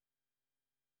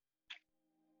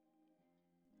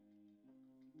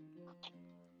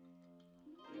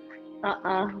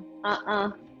Uh-uh.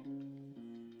 Uh-uh.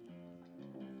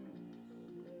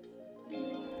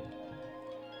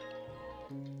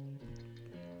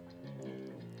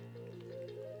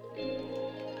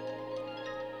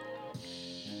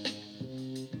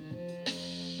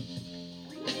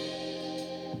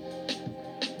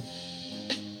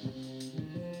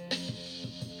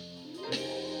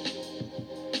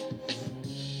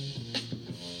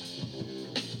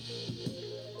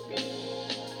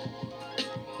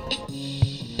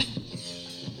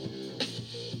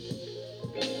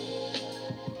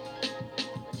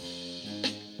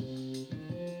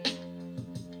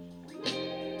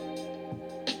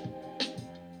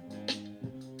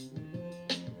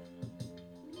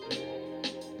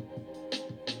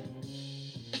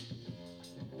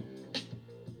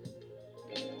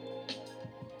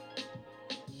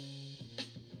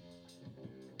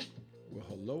 Well,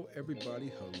 hello,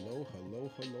 everybody. Hello,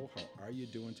 hello, hello. How are you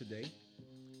doing today?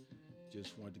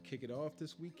 Just wanted to kick it off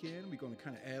this weekend. We're going to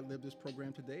kind of ad lib this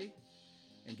program today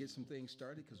and get some things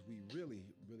started because we really,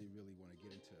 really, really want to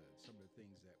get into some of the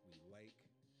things that we like,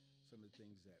 some of the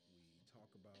things that we talk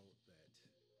about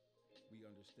that we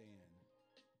understand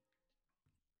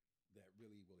that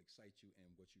really will excite you and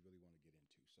what you really want to get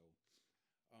into. So,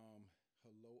 um,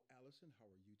 hello, Allison. How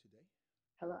are you today?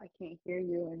 Hello, I can't hear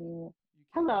you anymore. You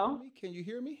can't hear Hello. me? Can you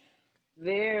hear me?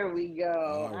 There we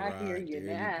go. All I hear right, you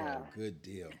there you go. now. Good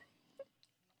deal.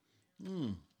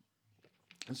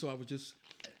 And so I was just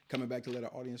coming back to let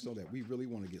our audience know that we really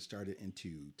want to get started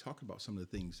into talking about some of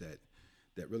the things that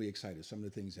really excite us, some of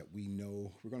the things that we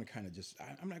know. We're going to kind of just,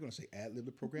 I'm not going to say ad lib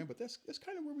the program, but that's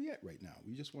kind of where we're at right now.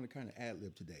 We just want to kind of ad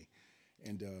lib today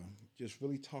and just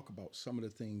really talk about some of the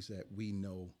things that we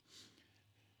know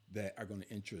that are going to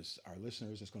interest our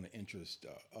listeners, that's going to interest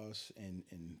us, and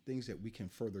things that we can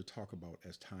further talk about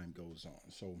as time goes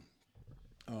on.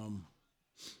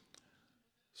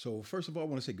 So first of all, I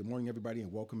want to say good morning, everybody,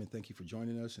 and welcome and thank you for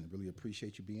joining us, and really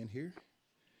appreciate you being here,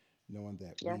 knowing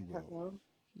that Yes, we will. hello.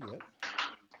 Yep.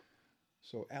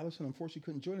 So Allison unfortunately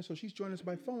couldn't join us, so she's joining us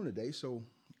by phone today. So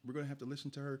we're going to have to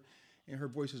listen to her, and her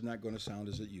voice is not going to sound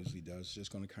as it usually does. It's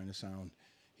just going to kind of sound,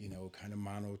 kind of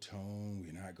monotone.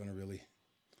 We're not going to really,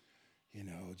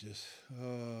 just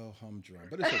humdrum,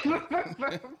 but it's okay.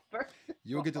 First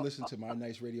You'll of get to listen all, to my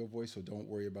nice radio voice, so don't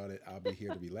worry about it. I'll be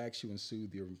here to relax you and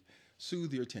soothe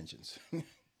your tensions.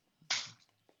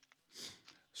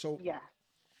 So, yeah.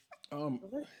 um, So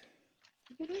let's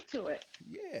get into it.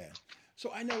 yeah.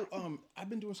 So I know I've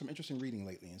been doing some interesting reading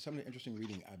lately, and some of the interesting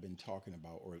reading I've been talking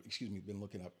about, or excuse me, been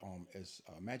looking up as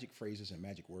magic phrases and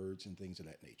magic words and things of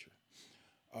that nature.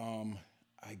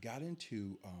 I got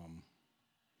into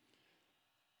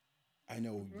I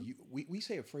know Hmm. we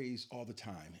say a phrase all the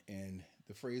time, and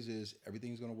the phrase is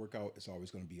everything's going to work out. It's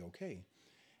always going to be okay.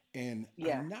 And I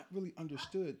Yeah. not really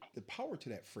understood the power to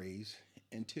that phrase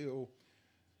until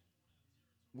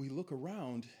we look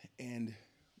around and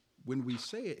when we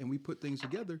say it and we put things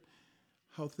together,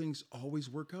 how things always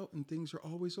work out and things are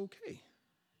always okay.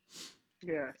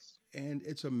 Yes. And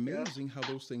it's Yes. amazing how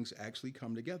those things actually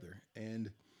come together.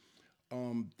 And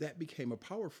that became a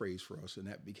power phrase for us, and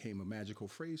that became a magical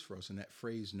phrase for us. And that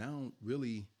phrase now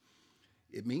really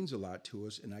it means a lot to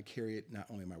us. And I carry it not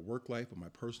only in my work life but my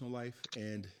personal life.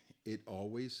 And it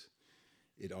always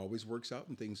it always works out,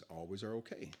 and things always are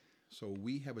okay. So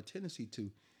we have a tendency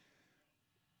to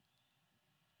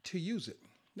use it,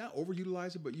 not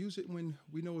overutilize it, but use it when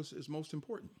we know it's most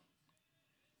important.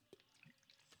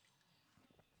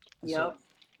 So, Yep.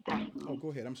 oh, Definitely.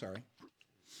 go ahead. I'm sorry.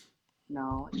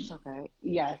 No, it's okay.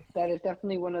 Yes, that is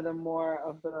definitely one of the more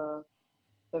of the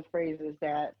phrases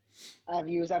that I've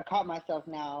used. I've caught myself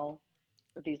now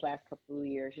with these last couple of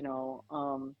years,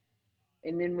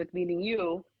 and then with meeting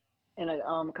you and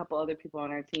a couple other people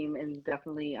on our team, and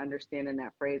definitely understanding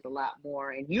that phrase a lot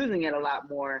more and using it a lot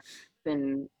more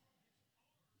than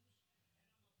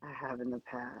I have in the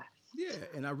past. Yeah,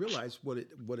 and I realized what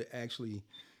it actually,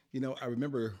 I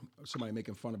remember somebody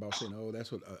making fun about saying, "Oh,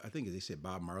 that's what I think they said."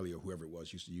 Bob Marley or whoever it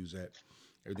was used to use that.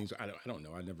 Everything's I don't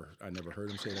know. I never heard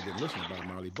him say it. I didn't listen to Bob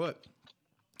Marley, but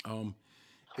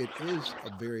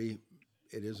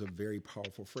it is a very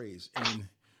powerful phrase. And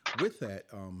with that,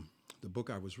 the book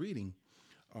I was reading,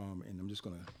 and I'm just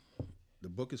gonna. The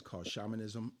book is called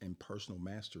Shamanism and Personal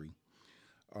Mastery.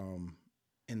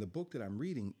 And the book that I'm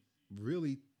reading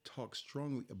really talks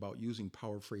strongly about using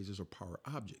power phrases or power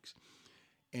objects.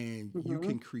 And you Hmm.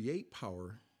 can create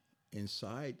power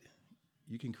inside,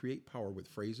 you can create power with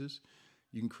phrases,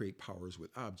 you can create powers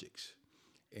with objects.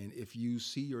 And if you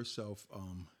see yourself,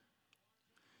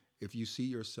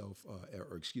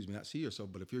 or excuse me, not see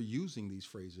yourself, but if you're using these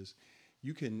phrases,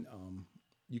 you can.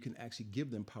 you can actually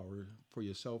give them power for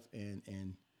yourself and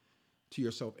to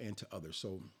yourself and to others.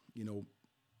 So, you know,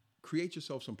 create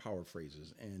yourself some power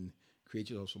phrases and create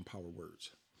yourself some power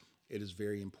words. It is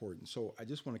very important. So I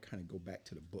just want to kind of go back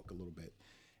to the book a little bit.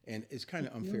 And it's kind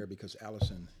of unfair because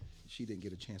Allison, she didn't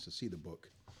get a chance to see the book.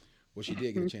 Well, she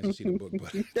did get a chance to see the book,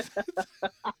 but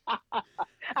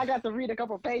I got to read a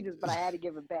couple pages, but I had to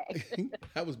give it back.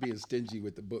 I was being stingy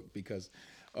with the book because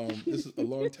this is a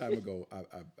long time ago. I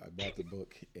bought the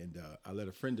book and I let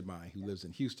a friend of mine who lives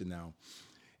in Houston now,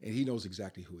 and he knows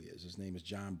exactly who he is. His name is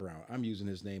John Brown. I'm using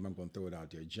his name. I'm going to throw it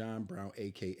out there. John Brown,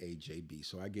 aka JB.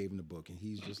 So I gave him the book, and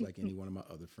he's just like any one of my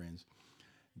other friends.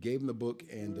 Gave him the book,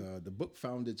 and the book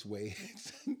found its way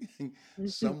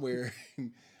somewhere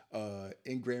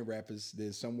in Grand Rapids,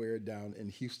 then somewhere down in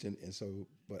Houston. And so,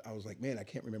 but I was like, man, I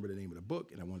can't remember the name of the book,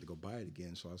 and I wanted to go buy it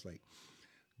again. So I was like,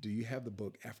 do you have the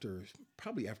book? After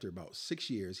probably after about 6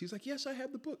 years, he's like, yes, I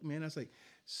have the book, man. I was like,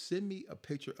 send me a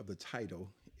picture of the title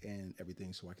and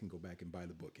everything so I can go back and buy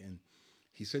the book. And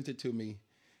he sent it to me,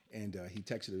 and he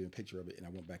texted me a picture of it, and I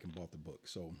went back and bought the book.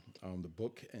 So the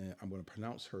book, and I'm going to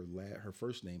pronounce her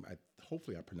first name.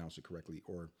 Hopefully I pronounced it correctly,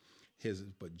 or his,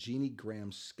 but Jeannie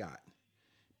Graham Scott,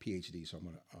 PhD. So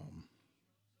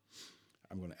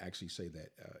I'm going to actually say that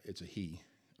it's a he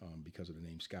because of the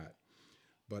name Scott.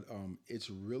 But it's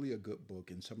really a good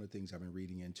book, and some of the things I've been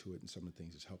reading into it, and some of the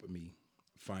things it's helping me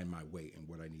find my way and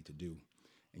what I need to do,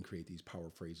 and create these power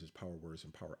phrases, power words,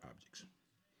 and power objects.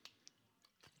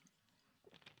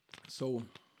 So,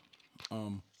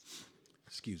 um,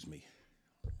 excuse me.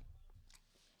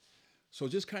 So,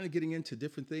 just kind of getting into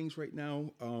different things right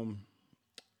now.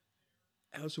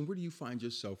 Allison, where do you find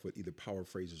yourself with either power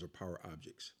phrases or power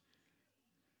objects?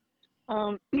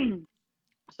 Um,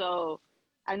 so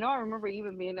I know I remember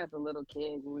even being as a little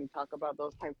kid when we talk about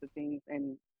those types of things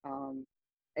um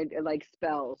and like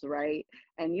spells, right?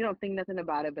 And you don't think nothing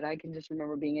about it, but I can just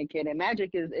remember being a kid. And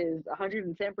magic is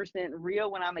 110%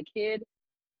 real when I'm a kid.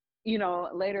 You know,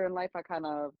 later in life, I kind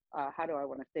of how do I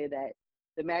want to say that?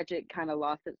 The magic kind of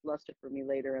lost its luster for me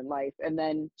later in life, and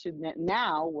then to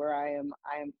now where I am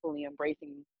fully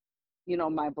embracing, you know,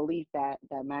 my belief that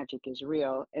magic is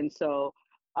real. And so,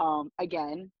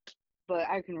 again, but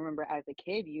I can remember as a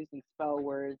kid using spell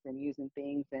words and using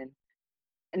things and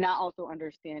not also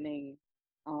understanding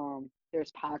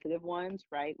there's positive ones,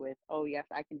 right? With, oh yes,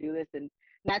 I can do this, and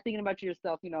not thinking about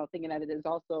yourself, you know, thinking that it is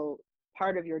also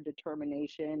part of your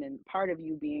determination and part of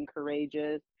you being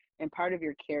courageous and part of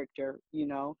your character, you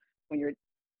know, when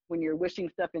you're wishing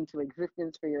stuff into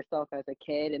existence for yourself as a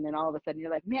kid, and then all of a sudden you're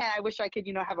like, man, I wish I could,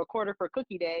 you know, have a quarter for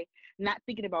cookie day, not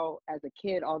thinking about as a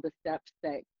kid all the steps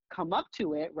that come up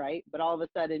to it, right? But all of a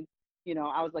sudden, you know,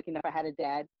 I was lucky enough I had a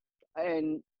dad,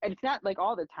 and it's not like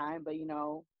all the time, but you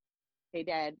know, hey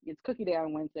dad, it's cookie day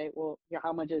on Wednesday. Well, here,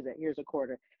 how much is it? Here's a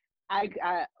quarter. I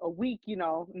a week, you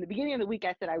know, in the beginning of the week,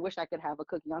 I said I wish I could have a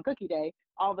cookie on cookie day.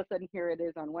 All of a sudden, here it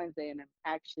is on Wednesday, and I'm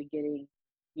actually getting,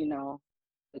 you know,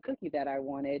 the cookie that I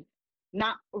wanted,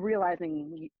 not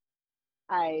realizing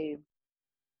I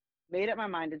made up my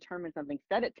mind, determined something,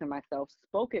 said it to myself,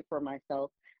 spoke it for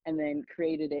myself, and then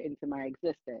created it into my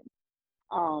existence.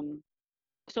 Um,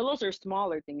 so those are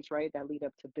smaller things, right, that lead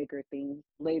up to bigger things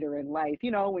later in life.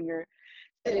 You know, when you're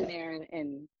sitting there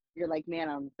and you're like, man,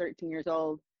 I'm 13 years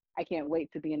old. I can't wait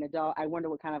to be an adult. I wonder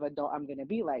what kind of adult I'm going to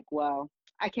be like. Well,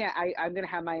 I can't, I'm going to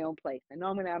have my own place. I know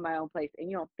I'm going to have my own place. And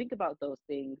you don't think about those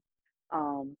things.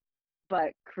 Um,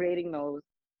 but creating those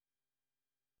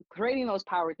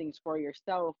power things for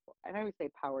yourself, and I would say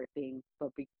power things,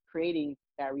 but creating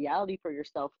that reality for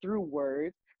yourself through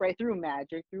words, right? Through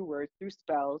magic, through words, through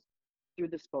spells, through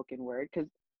the spoken word. Because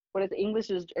what is English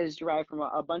is derived from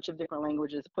a bunch of different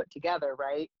languages put together,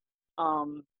 right?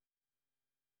 Um,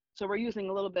 so we're using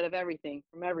a little bit of everything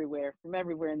from everywhere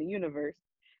in the universe,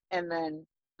 and then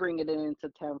bring it into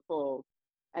tenfold.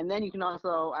 And then you can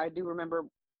also, I do remember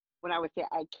when I would say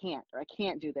I can't or I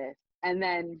can't do this, and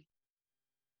then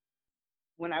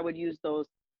when I would use those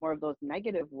more of those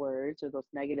negative words or those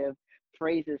negative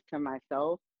phrases to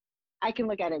myself, I can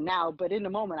look at it now, but in the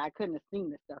moment I couldn't have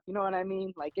seen this stuff. You know what I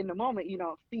mean? Like in the moment you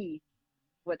don't see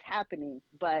what's happening,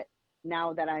 but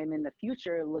now that I'm in the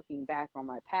future looking back on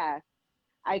my past,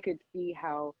 I could see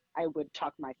how I would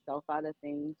talk myself out of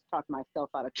things, talk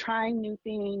myself out of trying new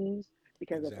things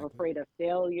because I'm Exactly. afraid of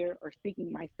failure or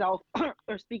speaking myself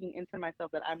or speaking into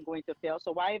myself that I'm going to fail.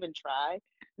 So why even try?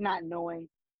 Not knowing.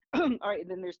 All right,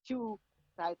 then there's two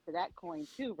sides to that coin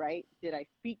too, right? Did I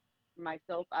speak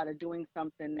myself out of doing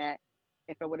something that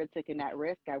if I would have taken that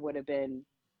risk, I would have been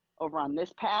over on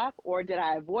this path, or did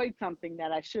I avoid something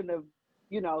that I shouldn't have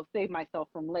save myself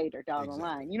from later down the Exactly.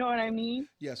 line. You know what I mean?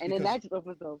 Yes, And then because that just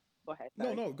opens up. Go ahead, no,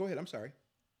 sorry. no, go ahead. I'm sorry.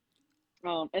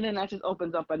 And then that just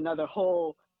opens up another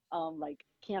whole like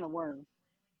can of worms.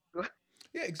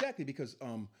 Yeah, exactly. Because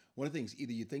one of the things,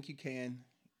 either you think you can,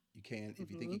 you can. If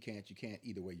you think Hmm. you can't, you can't.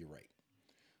 Either way, you're right.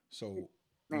 So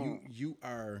you Man. you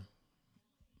are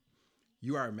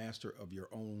you are a master of your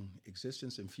own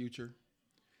existence and future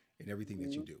in everything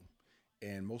that you Hmm. do.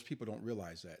 And most people don't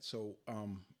realize that. So,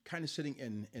 kind of sitting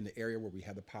in the area where we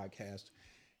have the podcast,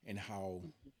 and how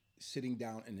sitting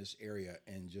down in this area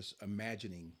and just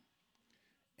imagining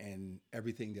and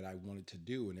everything that I wanted to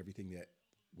do and everything that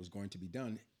was going to be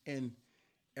done, and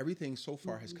everything so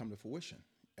far has Hmm. come to fruition.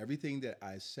 Everything that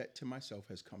I set to myself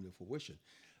has come to fruition.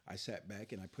 I sat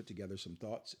back and I put together some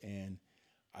thoughts, and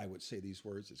I would say these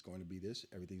words: it's going to be this,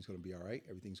 everything's going to be all right,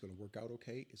 everything's going to work out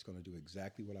okay, it's going to do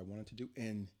exactly what I wanted to do.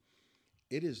 And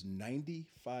it is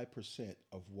 95%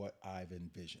 of what I've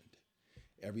envisioned,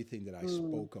 everything that I Mm.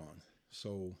 spoke on.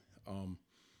 So, um,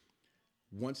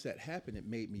 once that happened, it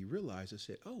made me realize, I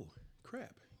said, oh,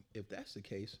 crap. If that's the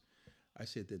case, I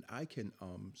said, then I can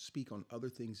speak on other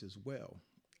things as well.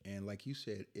 And like you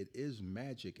said, it is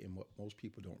magic. And what most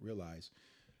people don't realize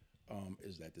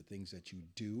is that the things that you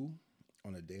do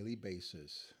on a daily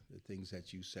basis, the things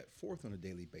that you set forth on a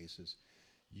daily basis,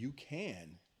 you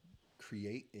can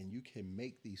create and you can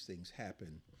make these things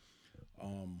happen.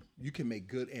 You can make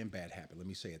good and bad happen. Let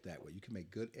me say it that way. You can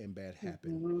make good and bad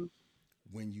happen Hmm.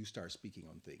 when you start speaking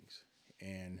on things.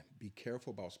 And be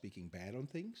careful about speaking bad on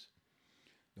things.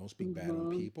 Don't speak bad on Hmm.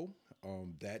 people.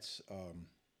 That's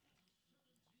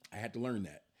I had to learn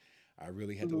that. I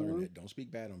really had to learn Hmm. that. Don't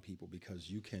speak bad on people, because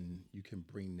you can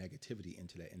bring negativity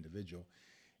into that individual,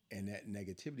 and that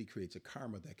negativity creates a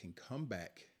karma that can come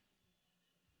back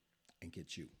and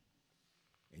get you,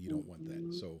 and you don't want that. Hmm.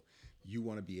 So you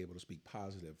want to be able to speak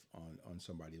positive on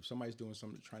somebody. If somebody's doing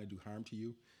something trying to do harm to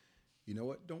you, you know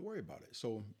what? Don't worry about it.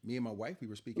 So me and my wife, we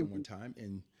were speaking one Hmm. time,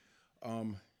 and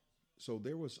so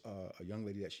there was a young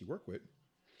lady that she worked with,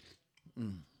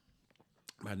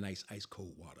 my nice ice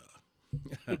cold water.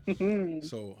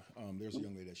 So there's a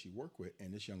young lady that she worked with,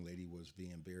 and this young lady was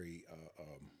being very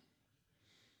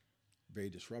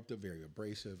disruptive, very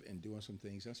abrasive, and doing some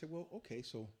things. And I said, well, okay.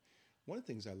 So one of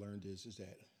the things I learned is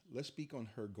that let's speak on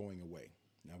her going away.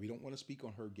 Now we don't want to speak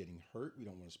on her getting hurt. We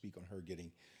don't want to speak on her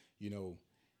getting, you know,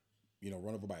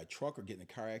 run over by a truck or getting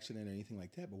a car accident or anything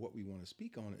like that. But what we want to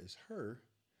speak on is her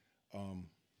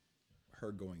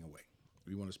going away.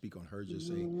 We want to speak on her just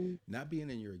saying Hmm. not being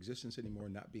in your existence anymore,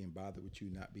 not being bothered with you,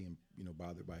 not being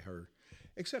bothered by her,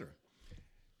 etc.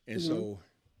 And Hmm. so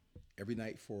every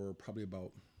night for probably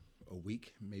about a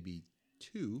week, maybe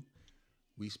two,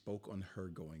 we spoke on her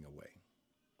going away.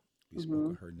 We spoke Hmm.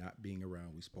 on her not being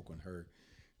around. We spoke on her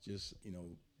just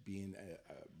being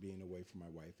away from my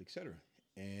wife, etc.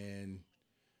 And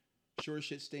sure as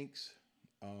shit stinks.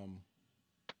 Um,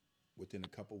 Within a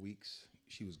couple weeks,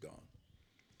 she was gone.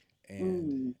 And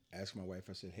Hmm. asked my wife,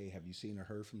 I said, hey, have you seen or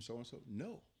heard from so and so?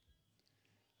 No,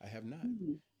 I have not.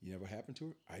 Hmm. You know what happened to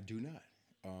her? I do not.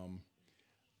 Um,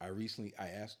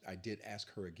 I did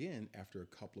ask her again after a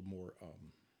couple of more,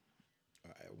 I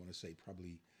want to say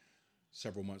probably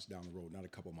several months down the road, not a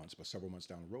couple months, but several months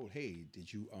down the road. Hey,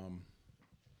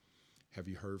 have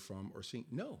you heard from or seen?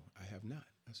 No, I have not.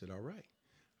 I said, all right.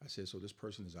 I said, so this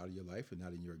person is out of your life and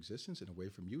not in your existence and away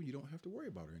from you. You don't have to worry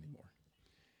about her anymore.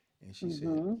 And she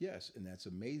said, Hmm. yes. And that's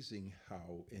amazing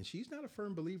how, and she's not a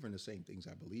firm believer in the same things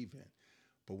I believe in.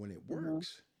 But when it Hmm.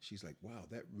 works, she's like, wow,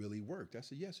 that really worked. I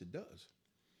said, yes, it does.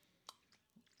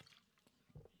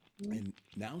 And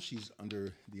now she's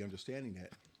under the understanding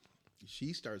that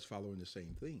she starts following the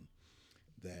same thing,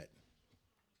 that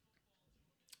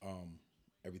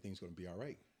everything's going to be all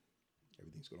right.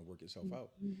 Everything's going to work itself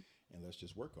out. And let's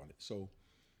just work on it. So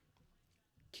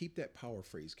keep that power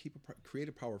phrase. Create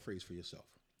a power phrase for yourself.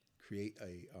 Create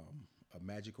a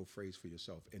magical phrase for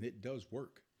yourself. And it does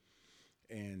work.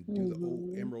 And do the old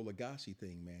Hmm. Emeril Lagasse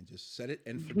thing, man. Just set it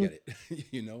and Hmm. forget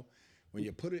it. When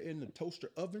you put it in the toaster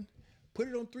oven, put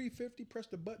it on 350, press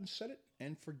the button, set it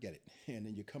and forget it. And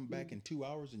then you come back in 2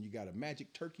 hours and you got a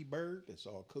magic turkey bird that's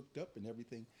all cooked up and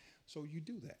everything. So you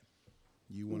do that.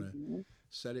 You want to Hmm.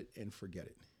 set it and forget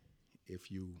it.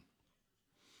 If you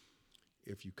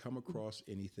if you come across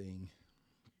anything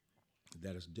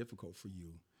that is difficult for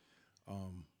you,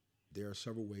 there are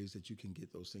several ways that you can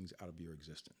get those things out of your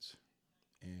existence.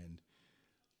 And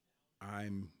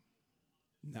I'm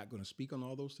not going to speak on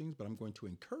all those things, but I'm going to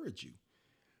encourage you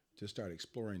to start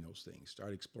exploring those things.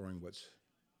 Start exploring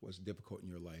what's difficult in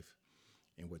your life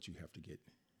and what you have to get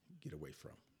away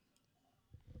from.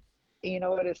 You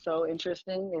know what is so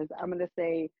interesting is I'm gonna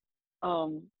say,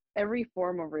 um, every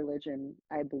form of religion,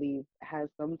 I believe, has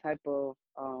some type of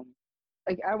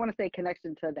like I want to say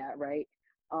connection to that, right?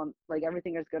 Like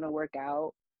everything is gonna work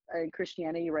out. In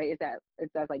Christianity, right, is that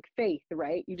it's that like faith,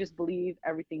 right? You just believe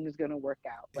everything is gonna work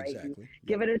out, right? You Exactly.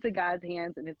 give Yep. it into God's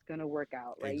hands and it's gonna work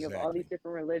out, right? You have all these Exactly.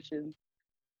 different religions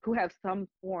who have some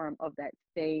form of that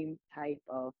same type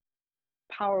of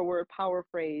power word, power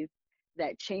phrase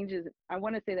that changes. I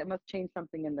want to say that must change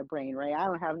something in the brain, right? I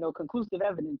don't have no conclusive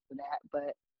evidence for that,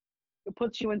 but it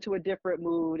puts you into a different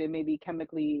mood and maybe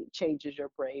chemically changes your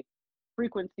brain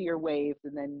frequency or waves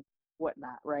and then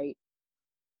whatnot, right?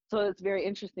 So it's very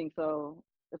interesting. So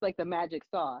it's like the magic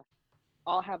sauce.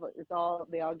 All have a, it's all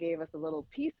they all gave us a little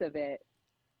piece of it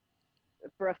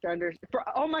for us to understand. For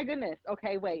oh my goodness,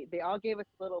 okay, wait, they all gave us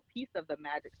a little piece of the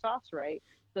magic sauce, right?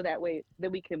 So that way,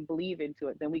 then we can believe into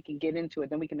it, then we can get into it,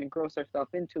 then we can engross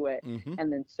ourselves into it, Mm-hmm.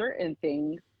 and then certain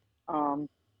things, um,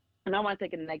 and I want to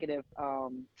take a negative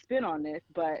spin on this,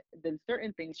 but then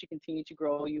certain things you continue to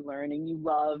grow, you learn, and you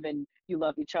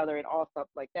love each other, and all stuff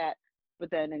like that.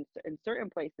 But then in certain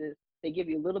places, they give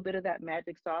you a little bit of that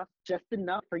magic sauce, just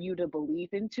enough for you to believe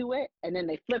into it, and then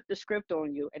they flip the script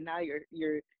on you, and now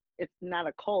you're it's not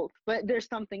a cult, but there's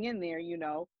something in there,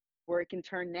 where it can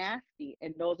turn nasty,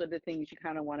 and those are the things you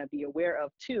kind of want to be aware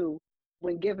of too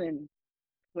when given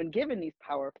these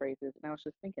power phrases. And I was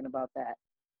just thinking about that.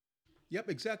 Yep,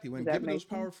 exactly. When Does that giving those make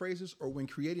sense? power phrases or when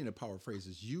creating the power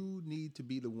phrases, you need to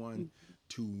be the one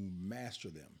to master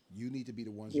them. You need to be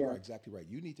the ones, you are Yeah. exactly right.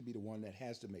 You need to be the one that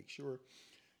has to make sure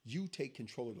you take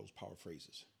control of those power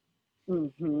phrases.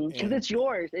 Because And it's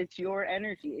yours. It's your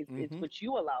energy. It's hmm what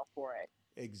you allow for it.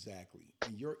 exactly.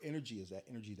 And your energy is that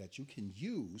energy that you can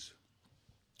use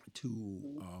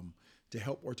Hmm. to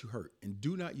help or to hurt. And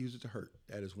do not use it to hurt.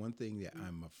 That is one thing that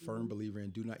I'm a firm Hmm. believer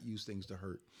in. Do not use things to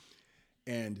hurt.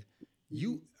 And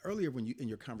Hmm. you earlier when you in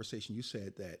your conversation you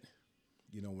said that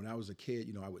when I was a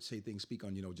kid, I would say things, speak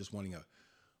on, just wanting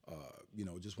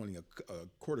just wanting a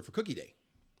quarter for cookie day.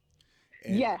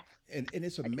 And Yes, and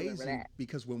it's I can remember amazing that.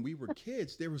 because when we were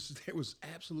kids, there was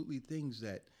absolutely things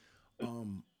that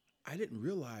um, I didn't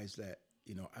realize that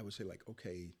I would say like,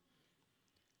 okay,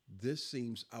 this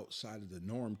seems outside of the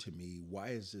norm to me. Why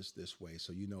is this way?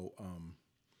 So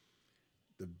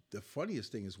the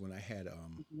funniest thing is when I had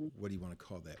Hmm. what do you want to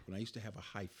call that? When I used to have a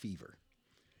high fever,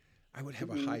 I would have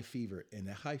a Hmm. high fever, and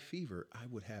the high fever, I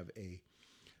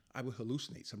would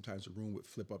hallucinate. Sometimes the room would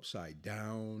flip upside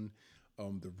down.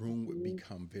 The room would Hmm.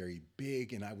 become very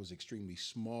big, and I was extremely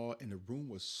small, and the room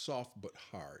was soft but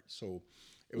hard. So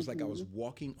it was like I was Hmm.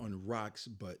 walking on rocks,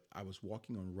 but I was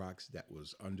walking on rocks that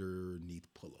was underneath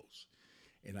pillows,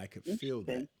 and I could feel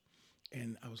that. Interesting.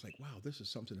 And I was like, "Wow, this is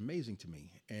something amazing to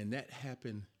me." And that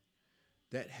happened.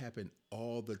 That happened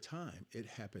all the time. It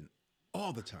happened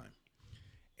all the time.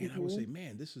 And I would Hmm. say,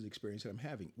 "Man, this is the experience that I'm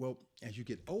having." Well, as you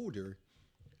get older,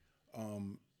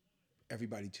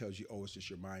 everybody tells you, oh, it's just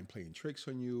your mind playing tricks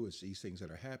on you. It's these things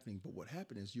that are happening. But what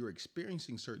happened is you're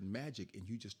experiencing certain magic and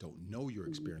you just don't know you're Hmm.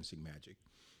 experiencing magic.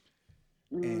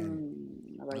 And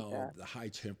I like that. the high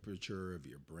temperature of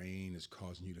your brain is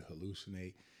causing you to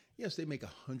hallucinate. Yes, they make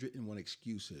 101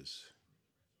 excuses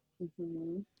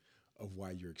Hmm. of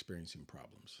why you're experiencing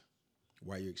problems,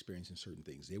 why you're experiencing certain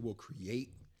things. They will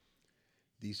create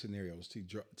these scenarios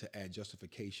to add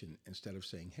justification instead of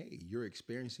saying, hey, you're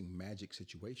experiencing magic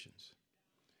situations.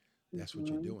 That's what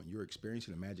you're Hmm. doing. You're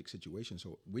experiencing a magic situation.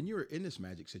 So when you're in this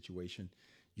magic situation,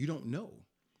 you don't know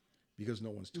because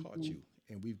no one's taught Hmm. you,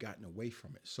 and we've gotten away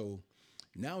from it. So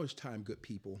now it's time, good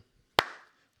people.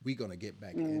 We're going to get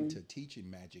back Hmm. into teaching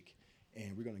magic,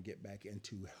 and we're going to get back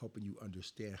into helping you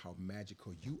understand how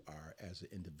magical you are as an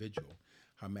individual,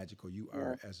 how magical you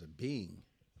are Yes. as a being,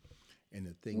 and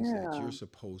the things that Yeah. you're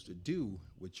supposed to do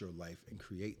with your life and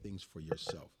create things for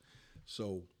yourself.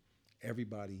 So,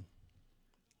 everybody,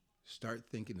 start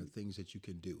thinking of things that you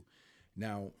can do.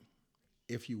 Now,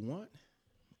 if you want,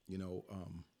 you know,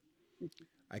 um,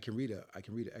 I can read an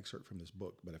excerpt from this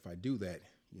book, but if I do that,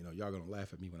 y'all gonna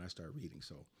laugh at me when I start reading.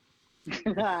 So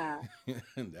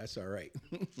that's all right,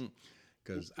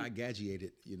 because I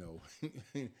gadgeted,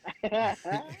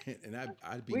 and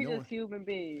I'd be We just knowing human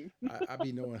beings. I'd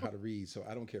be knowing how to read, so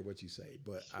I don't care what you say,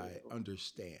 but I True.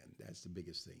 understand. That's the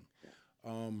biggest thing. Yeah.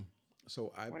 Um,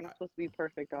 so We're not supposed to be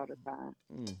perfect all the time.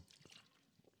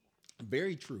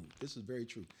 very true. This is very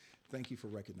true. Thank you for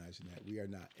recognizing that we are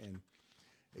not, and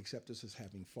accept us as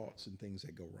having faults and things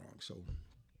that go wrong. So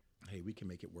hey, we can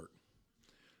make it work.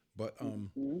 But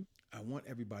Hmm. I want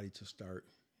everybody to start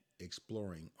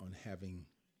exploring on having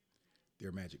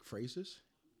their magic phrases,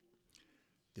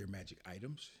 their magic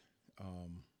items,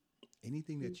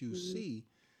 Anything that you Mm-hmm. see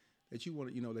that you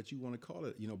want to, that you want to call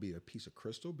it, be it a piece of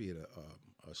crystal, be it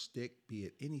a stick, be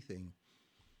it anything.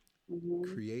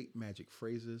 Mm-hmm. Create magic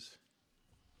phrases,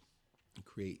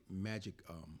 create magic.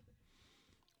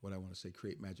 What I want to say,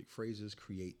 create magic phrases,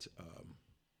 create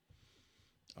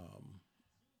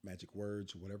magic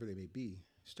words, whatever they may be.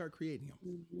 Start creating them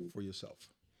Mm-hmm. for yourself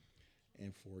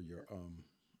and for your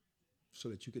so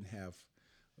that you can have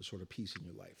a sort of peace in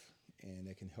your life, and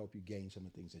that can help you gain some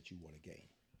of the things that you want to gain.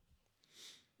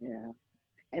 Yeah.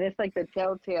 And it's like the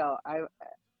telltale. I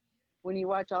When you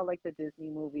watch all like the Disney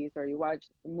movies or you watch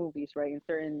movies, right, in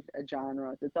certain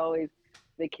genres, it's always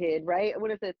the kid, right?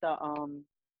 What is it? The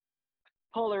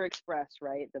Polar Express,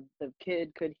 right? The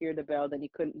kid could hear the bell, then he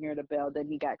couldn't hear the bell, then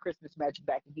he got Christmas magic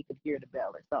back and he could hear the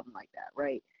bell or something like that,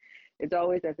 right? It's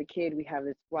always as a kid we have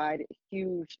this wide,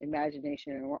 huge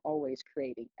imagination and we're always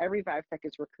creating. Every 5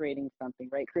 seconds we're creating something,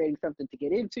 right? Creating something to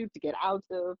get into, to get out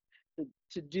of,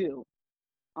 to do.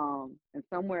 And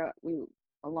somewhere we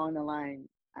along the line,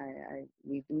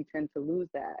 we tend to lose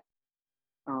that.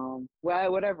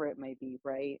 Well, whatever it may be,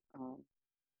 right?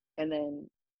 And then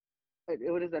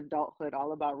what is adulthood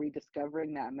all about?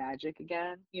 Rediscovering that magic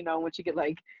again. Once you get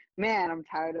like, man, I'm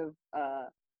tired of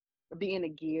being a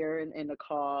gear and a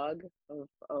cog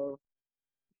of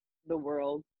the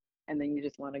world, and then you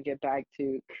just want to get back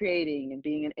to creating and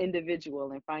being an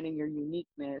individual and finding your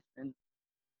uniqueness and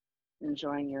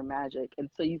enjoying your magic, and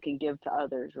so you can give to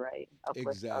others, right?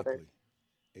 Uplift others. Exactly.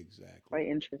 Exactly. Quite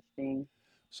interesting.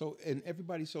 So, and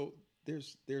everybody, so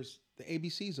there's the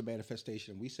ABCs of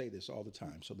manifestation. We say this all the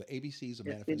time. So the ABCs of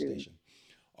Yes, we do. manifestation: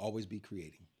 always be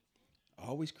creating,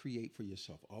 always create for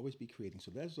yourself, always be creating.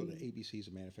 So that's what the ABCs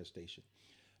of manifestation.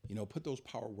 Put those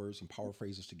power words and power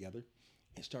phrases together,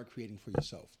 and start creating for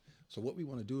yourself. So what we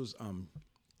want to do is,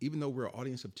 even though we're an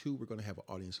audience of two, we're going to have an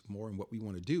audience of more. And what we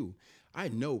want to do, I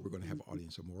know we're going to have an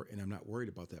audience of more, and I'm not worried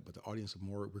about that. But the audience of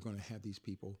more, we're going to have these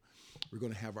people. We're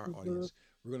going to have our Mm-hmm. audience.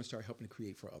 We're going to start helping to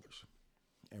create for others,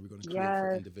 and we're going to create for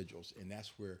Yes. individuals. And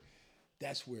that's where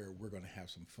we're going to have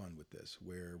some fun with this,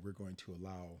 where we're going to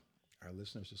allow our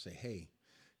listeners to say, hey,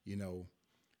 you know,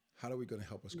 how are we going to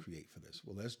help us create for this?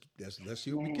 Well, let's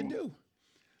see what we can Man. do.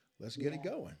 Let's get it Yeah.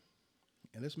 going,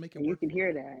 and let's make it And you work can for,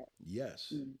 hear that.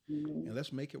 yes, Mm-hmm. and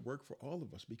let's make it work for all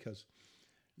of us, because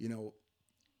you know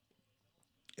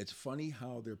it's funny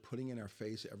how they're putting in our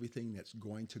face everything that's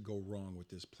going to go wrong with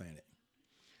this planet,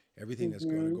 everything that's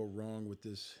going to Mm-hmm. go wrong with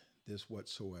this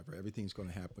whatsoever, everything's going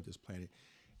to happen with this planet.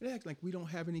 It acts like we don't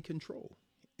have any control,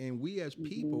 and we as Mm-hmm.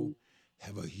 people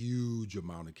have a huge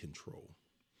amount of control.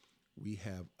 We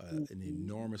have an Mm-hmm.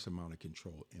 enormous amount of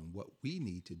control, and what we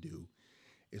need to do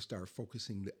is start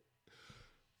focusing.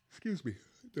 Excuse me.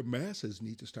 The masses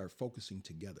need to start focusing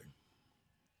together,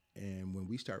 and when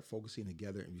we start focusing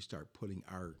together and we start putting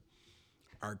our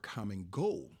common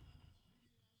goal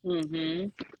Mm-hmm.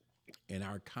 and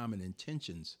our common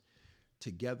intentions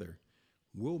together,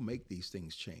 we'll make these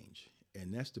things change,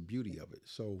 and that's the beauty of it.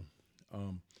 So,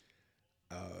 um,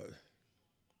 uh,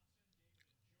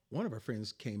 one of our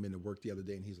friends came into work the other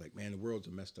day, and he's like, "Man, the world's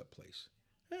a messed up place."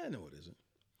 No, it isn't.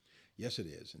 Yes, it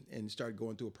is. And started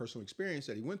going through a personal experience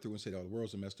that he went through and said, "Oh, the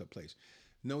world's a messed up place."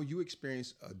 No, you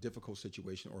experienced a difficult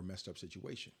situation or a messed up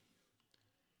situation.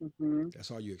 Mm-hmm.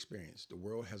 That's all you experience. The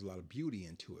world has a lot of beauty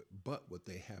into it, but what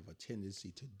they have a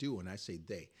tendency to do, and I say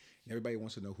they, and everybody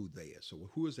wants to know who they is. So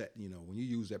who is that? When you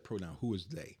use that pronoun, who is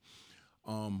they?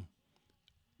 Um,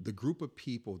 the group of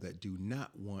people that do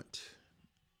not want,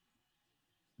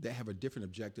 that have a different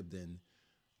objective than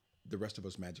the rest of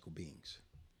us magical beings.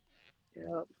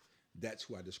 Yep. That's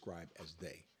who I describe as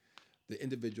they. The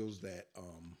individuals that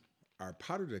are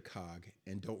part of the cog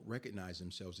and don't recognize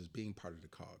themselves as being part of the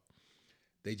cog.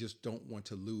 They just don't want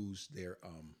to lose their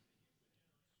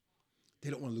they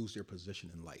don't want to lose their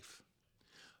position in life.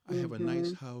 I have a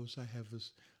nice Mm-hmm. house. I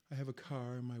have a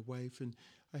car and my wife, and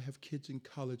I have kids in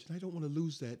college, and I don't want to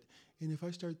lose that. And if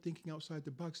I start thinking outside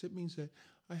the box, that means that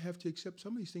I have to accept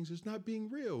some of these things as not being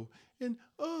real. And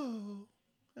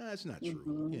that's not true.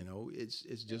 Mm-hmm.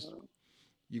 It's just Yeah.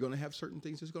 you're going to have certain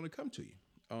things that's going to come to you.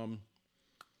 Um,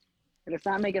 And it's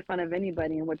not making fun of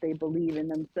anybody and what they believe in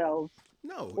themselves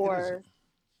no, it isn't. or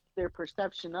their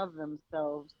perception of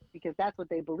themselves, because that's what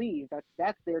they believe.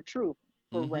 That's their truth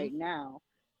for Mm-hmm. right now.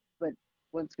 But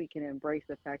once we can embrace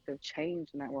the fact of change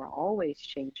and that we're always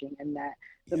changing, and that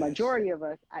the Yes. majority of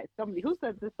us, somebody who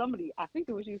said this, somebody, I think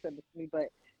it was you said this to me, but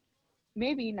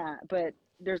maybe not, but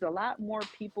there's a lot more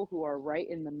people who are right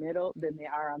in the middle than they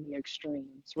are on the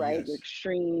extremes, right? The Yes.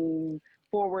 extreme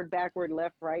forward, backward,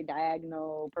 left, right,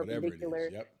 diagonal, Whatever it is. perpendicular.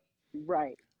 Yep.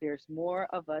 Right. There's more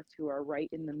of us who are right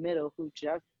in the middle who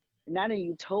just not a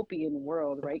utopian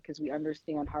world, right? Because we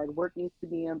understand hard work needs to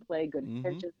be in play, good Mm-hmm.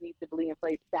 intentions need to be in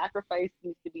play, sacrifice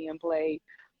needs to be in play.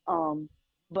 Um,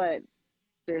 but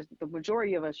there's the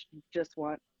majority of us just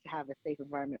want to have a safe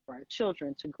environment for our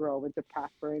children to grow and to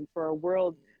prosper, and for a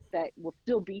world that will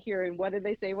still be here. And what did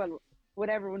they say? Well,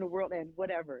 whatever, when the world ends,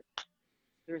 whatever.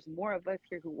 There's more of us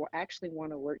here who will actually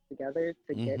want to work together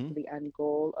to get Mm-hmm. to the end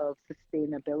goal of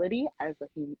sustainability as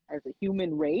a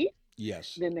human race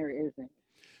Yes. than there isn't.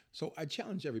 So I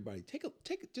challenge everybody,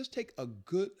 just take a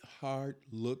good hard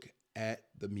look at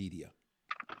the media.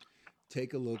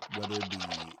 Take a look, whether it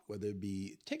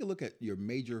be take a look at your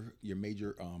major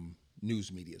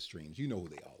news media streams. You know who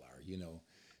they all are.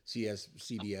 CS,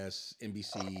 CBS,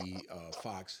 NBC,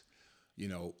 Fox.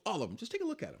 All of them. Just take a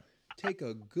look at them. Take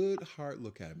a good hard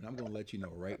look at them, and I'm going to let you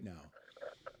know right now.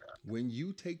 When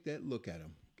you take that look at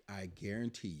them, I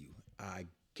guarantee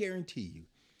you,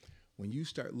 when you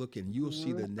start looking, you'll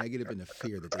see the negative and the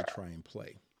fear that they try and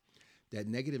play. That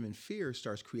negative and fear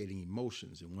starts creating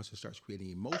emotions. And once it starts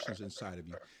creating emotions inside of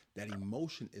you, that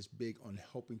emotion is big on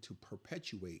helping to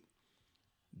perpetuate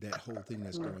that whole thing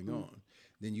that's going Mm-hmm. on.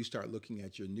 Then you start looking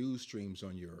at your news streams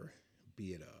on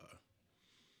be it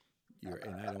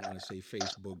and I don't want to say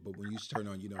Facebook, but when you turn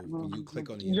on, when you Mm-hmm. click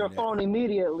on the Your internet, phone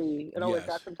immediately, it always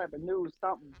got yes, some type of news,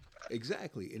 something.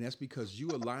 exactly. And that's because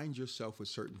you aligned yourself with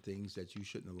certain things that you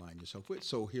shouldn't align yourself with.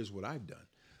 So here's what I've done.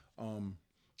 Um,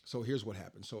 so here's what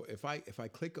happens. So if I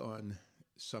click on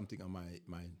something on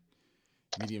my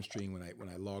Medium stream when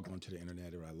I log on to the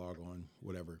internet or I log on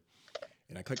whatever,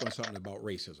 and I click on something about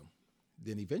racism,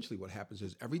 then eventually what happens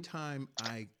is every time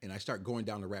I start going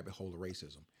down the rabbit hole of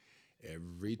racism,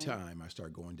 every time I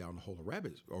start going down the hole of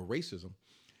rabbit or racism,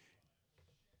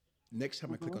 next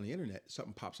time I click Mm-hmm. on the internet,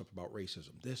 something pops up about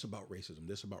racism. This about racism.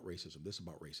 This about racism. This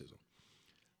about racism.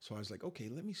 So I was like, okay,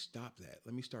 let me stop that.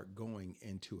 Let me start going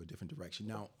into a different direction.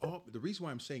 Now, the reason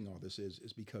why I'm saying all this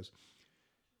is because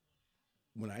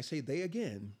when I say they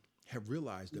again have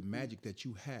realized the Mm-hmm. magic that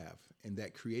you have and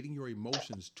that creating your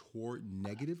emotions toward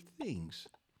negative things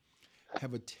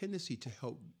have a tendency to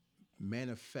help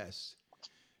manifest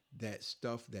that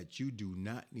stuff that you do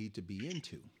not need to be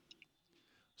into.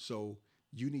 So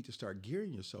you need to start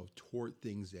gearing yourself toward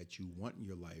things that you want in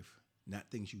your life, not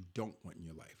things you don't want in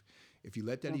your life. If you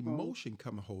let that Mm-hmm. emotion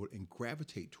come a hold and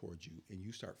gravitate towards you and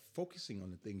you start focusing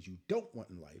on the things you don't want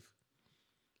in life,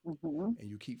 Mm-hmm. and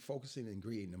you keep focusing and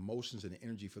creating emotions and the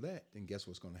energy for that, then guess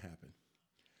what's going to happen?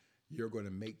 You're going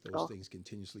to make those Oh. things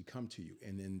continuously come to you.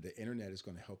 And then the internet is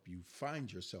going to help you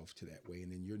find yourself to that way.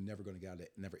 And then you're never going to get out of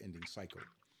that never ending cycle.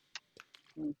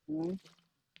 Mm-hmm.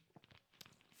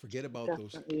 Forget about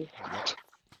those. Definitely. Yep.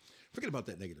 Forget about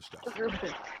that negative stuff.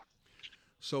 Perfect.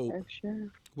 So, For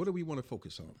sure. what do we want to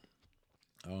focus on?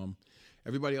 Um,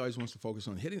 Everybody always wants to focus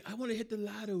on hitting. I want to hit the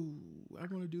lotto. I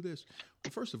want to do this.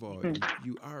 Well, first of all,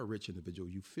 you are a rich individual.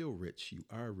 You feel rich. You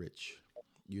are rich,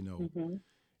 you know. Mm-hmm.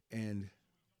 And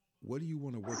what do you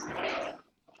want to work with?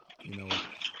 You know,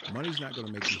 money's not going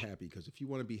to make you happy because if you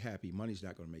want to be happy, money's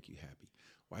not going to make you happy.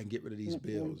 Well, I can get rid of these Mm-mm.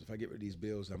 bills. If I get rid of these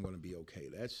bills, I'm going to be okay.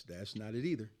 That's not it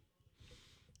either.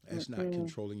 That's not Mm-mm.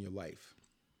 controlling your life.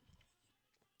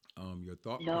 Your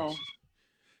thought No. process,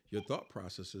 your thought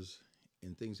processes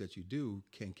and things that you do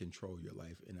can control your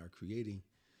life and are creating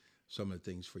some of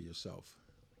the things for yourself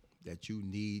that you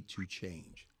need to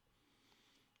change.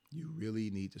 You really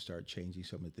need to start changing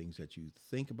some of the things that you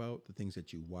think about, the things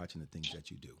that you watch, and the things that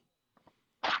you do.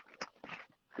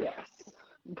 Yes.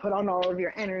 Put on all of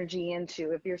your energy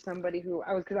into, if you're somebody who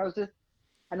because I was just,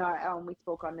 I know we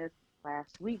spoke on this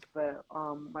last week, but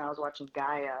when I was watching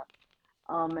Gaia,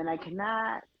 and I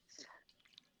cannot,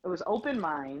 it was Open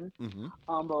Mind, Mm-hmm.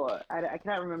 but I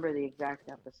cannot remember the exact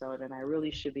episode, and I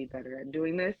really should be better at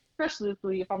doing this,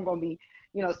 especially if I'm going to be,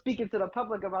 speaking to the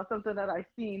public about something that I've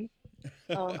seen.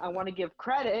 I want to give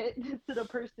credit to the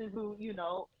person who,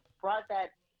 brought that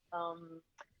um,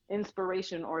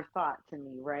 inspiration or thought to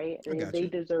me, right? I They, got they you.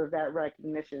 deserve that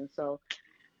recognition. So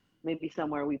maybe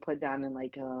somewhere we put down in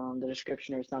like the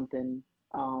description or something,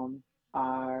 um,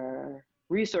 our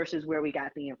resources where we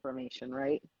got the information,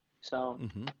 right? So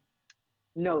Mm-hmm.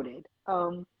 noted.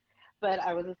 But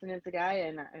I was listening to Guy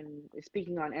and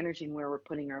speaking on energy and where we're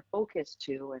putting our focus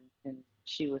to, and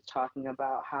she was talking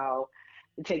about how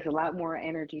it takes a lot more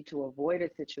energy to avoid a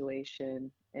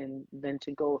situation and than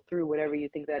to go through whatever you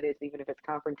think that is, even if it's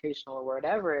confrontational or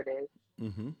whatever it is,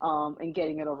 Mm-hmm. and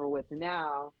getting it over with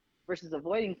now versus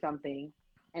avoiding something.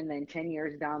 And then 10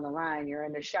 years down the line, you're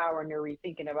in the shower and you're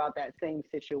rethinking about that same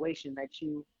situation that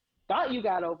you thought you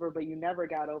got over, but you never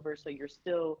got over. So you're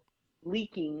still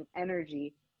leaking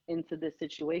energy into this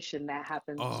situation that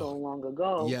happened so Oh, long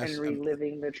ago and yes.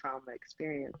 reliving the trauma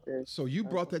experiences. So you That's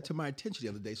brought that okay. to my attention the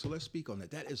other day. So let's speak on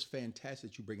that. That is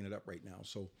fantastic. You bringing it up right now.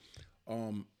 So,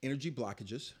 energy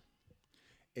blockages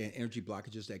and energy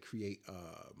blockages that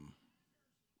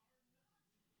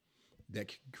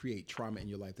can create trauma in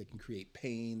your life, that can create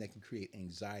pain, that can create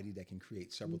anxiety, that can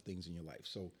create several things in your life.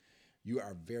 So, you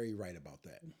are very right about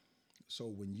that. So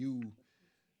when you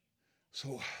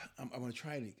so I'm going to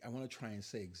try and I want to try and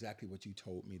say exactly what you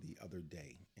told me the other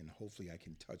day, and hopefully I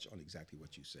can touch on exactly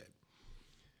what you said.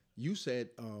 You said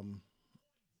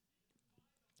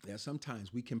that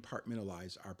sometimes we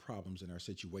compartmentalize our problems and our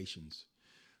situations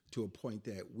to a point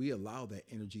that we allow that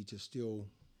energy to still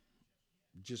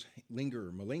just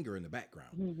malinger in the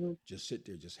background, Mm-hmm. just sit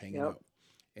there, just hanging Yep. out.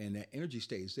 And that energy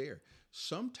stays there.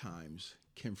 Sometimes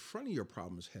confronting your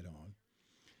problems head on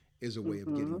is a way of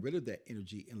Mm-hmm. getting rid of that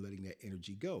energy and letting that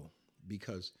energy go.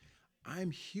 Because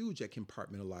I'm huge at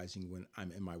compartmentalizing when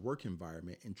I'm in my work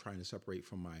environment and trying to separate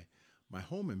from my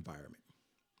home environment.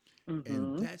 And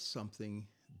Mm-hmm. that's something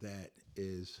that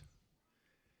is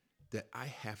that I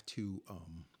have to.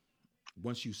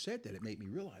 Once you said that, it made me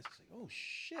realize it's like, oh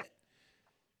shit,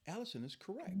 Allison is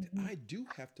correct. Mm-hmm. I do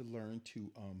have to learn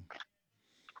to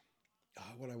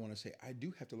what I want to say. I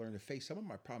do have to learn to face some of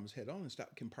my problems head on and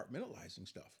stop compartmentalizing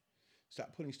stuff.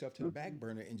 Stop putting stuff to the back Mm-hmm.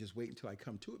 burner and just wait until I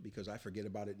come to it because I forget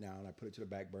about it now and I put it to the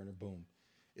back burner. Boom,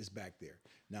 it's back there.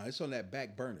 Now it's on that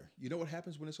back burner. You know what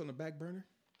happens when it's on the back burner?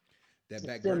 That It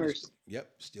back burner, simmers.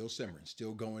 yep, still simmering,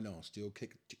 still going on, still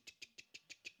kicking.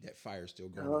 That fire still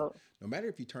going on. Oh. No matter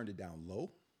if you turned it down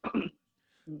low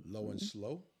and Mm-hmm.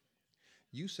 slow,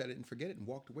 you set it and forget it and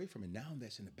walked away from it. Now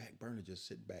that's in the back burner, just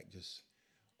sitting back, just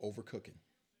overcooking.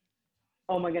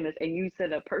 Oh my goodness. And you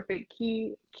said a perfect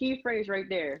key phrase right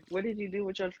there. What did you do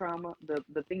with your trauma?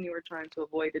 The thing you were trying to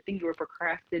avoid, the thing you were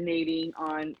procrastinating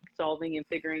on solving and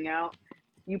figuring out.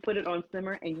 You put it on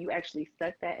simmer and you actually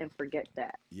set that and forget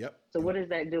that. Yep. So what is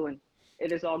that doing?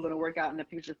 It is all going to work out in the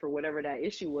future for whatever that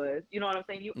issue was. You know what I'm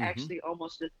saying? You Mm-hmm. actually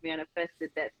almost just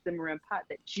manifested that simmering pot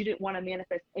that you didn't want to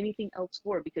manifest anything else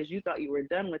for because you thought you were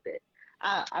done with it.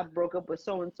 I broke up with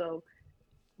so and so,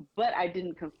 but I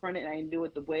didn't confront it. I didn't do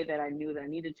it the way that I knew that I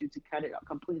needed to cut it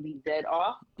completely dead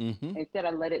off. Mm-hmm. Instead,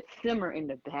 I let it simmer in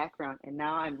the background, and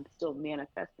now I'm still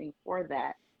manifesting for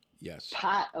that Yes.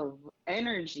 pot of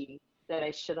energy that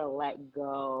I should have let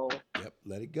go. Yep.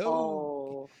 Let it go.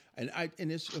 Oh, And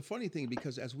it's a funny thing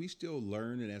because as we still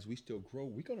learn and as we still grow,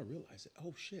 we're gonna realize that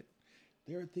oh shit,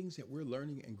 there are things that we're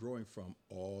learning and growing from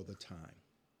all the time.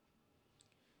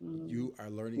 mm, You are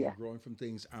learning yeah, and growing from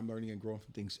things. I'm learning and growing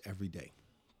from things every day.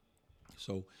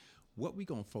 So, what we're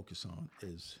going to focus on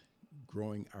is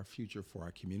growing our future for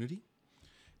our community,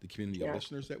 the community of yeah,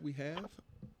 listeners that we have,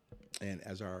 and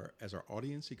as our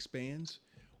audience expands,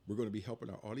 we're going to be helping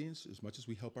our audience as much as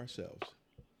we help ourselves.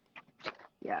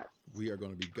 yes. We are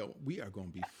going to be going. We are going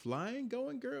to be flying,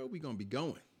 going, girl. We're going to be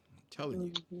going. I'm telling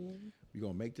you, Mm-hmm. we're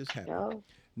going to make this happen. Yeah.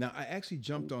 Now, I actually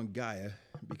jumped on Gaia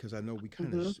because I know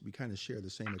Mm-hmm. we kind of share the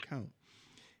same account.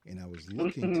 And I was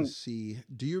looking to see.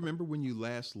 Do you remember when you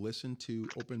last listened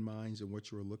to Open Minds and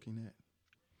what you were looking at?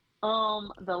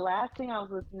 The last thing I was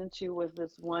listening to was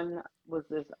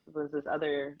this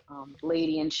other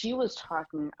lady, and she was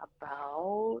talking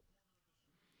about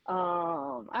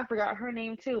I forgot her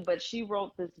name too, but she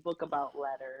wrote this book about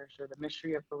letters or the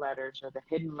mystery of the letters or the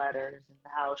hidden letters and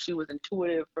how she was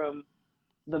intuitive from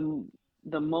the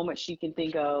the moment she can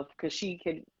think of because she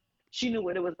knew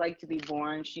what it was like to be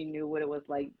born. She knew what it was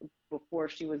like before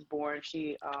she was born.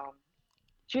 She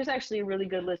was actually a really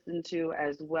good listen to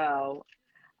as well.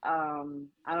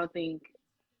 I don't think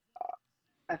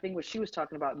I think what she was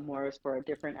talking about more is for a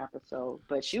different episode,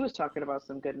 but she was talking about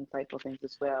some good insightful things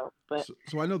as well. But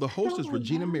So I know the I host don't is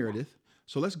Regina remember. Meredith.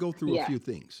 So let's go through a Yes. few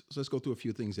things. So let's go through a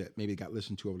few things that maybe got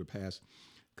listened to over the past,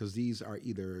 because these are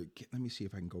either. Let me see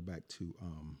if I can go back to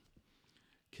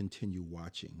continue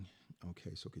watching.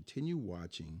 Okay, so continue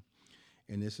watching,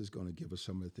 and this is going to give us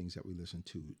some of the things that we listen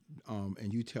to,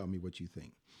 and you tell me what you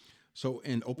think. So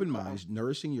in Open Okay. Minds,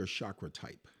 nourishing your chakra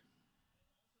type,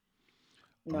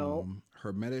 No.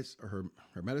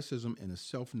 hermeticism and a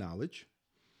self knowledge,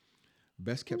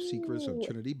 best kept secrets of Ooh.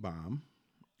 Trinity Bomb,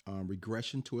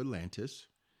 regression to Atlantis,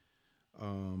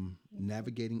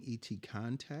 navigating ET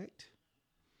contact.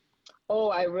 Oh,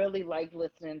 I really liked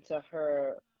listening to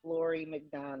her, Lori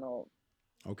McDonald.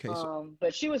 Okay, so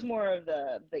But she was more of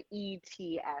the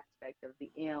ET aspect of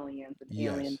the aliens and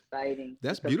alien yes, sightings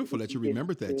and that's stuff that beautiful we that can you get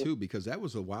remembered that into. too, because that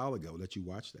was a while ago that you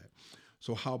watched that.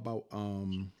 So how about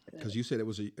because you said it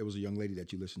was a young lady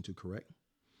that you listened to, correct?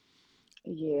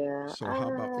 Yeah. So how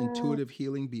about intuitive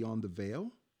healing beyond the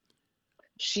veil?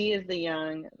 She is the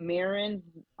young Marin.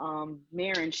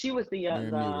 Marin. She was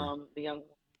Miriam Muter. the young.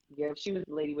 Yeah, she was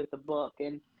the lady with the book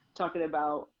and talking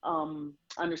about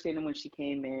understanding when she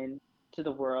came in to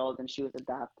the world and she was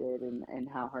adopted and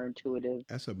how her intuitive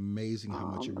That's amazing how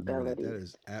much you remember that. That abilities.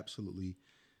 is absolutely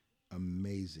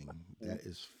amazing. Yeah. That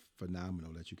is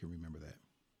phenomenal that you can remember that.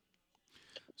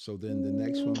 So then the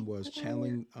next one was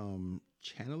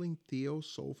channeling Theo's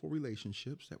soulful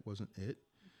relationships. That wasn't it.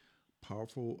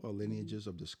 Powerful lineages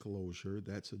of disclosure.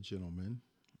 That's a gentleman.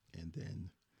 And then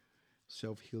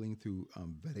self healing through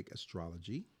Vedic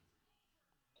astrology.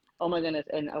 Oh my goodness.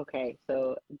 And okay,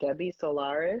 so Debbie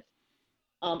Solaris.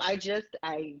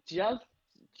 I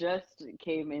just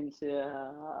came into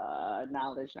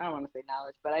knowledge. I don't want to say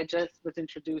knowledge, but I just was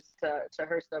introduced to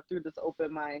her stuff through this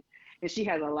open mind, and she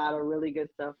has a lot of really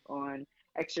good stuff on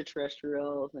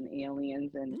extraterrestrials and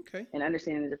aliens Okay. and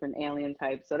understanding the different alien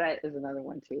types. So that is another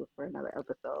one too for another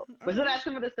episode. All But so right. that's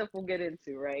some of the stuff we'll get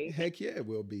into, right? Heck yeah, it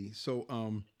will be. So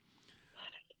um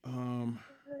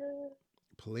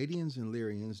Palladians and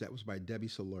Lyrians, that was by Debbie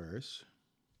Solaris.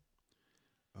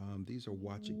 These are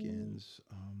watch agains.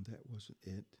 That wasn't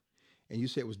it. And you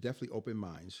said it was definitely open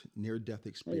minds, near death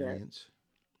Yeah, experience.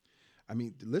 I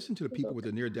mean, listen to the it's people with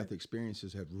the open near death mind.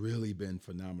 experiences have really been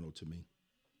phenomenal to me.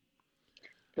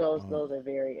 Um, Those are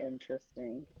very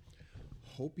interesting.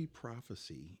 Hopi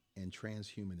prophecy and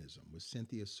transhumanism with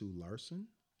Cynthia Sue Larson.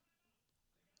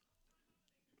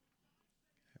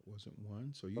 That wasn't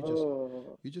one. So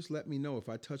Oh, you just let me know if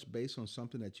I touch base on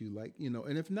something that you like, you know.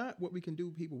 And if not, what we can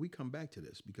do, people, we come back to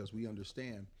this because we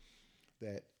understand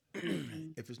that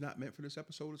hmm, if it's not meant for this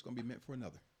episode, it's going to be meant for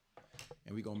another,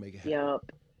 and we're going to make it happen. yep.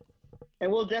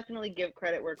 And we'll definitely give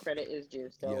credit where credit is due.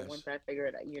 So once Yes. I figure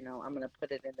it out, I'm gonna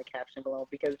put it in the caption below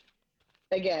because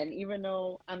again, even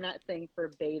though I'm not saying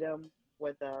verbatim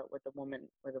what the woman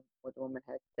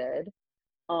had said,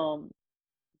 um,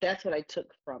 that's what I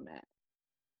took from it.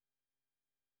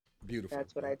 Beautiful.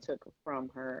 That's what I took from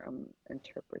her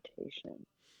interpretation.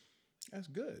 That's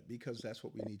good because that's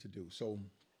what we need to do. So,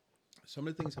 some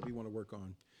of the things that we want to work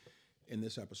on in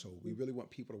this episode, we really want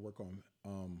people to work on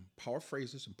power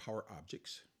phrases and power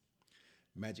objects,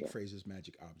 magic Yeah. phrases,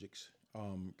 magic objects,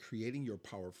 creating your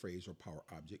power phrase or power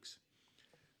objects.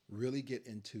 Really get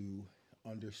into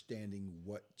understanding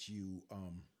what you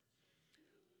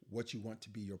want to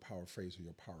be your power phrase or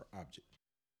your power object.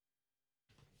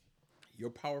 Your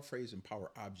power phrase and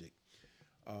power object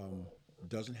um,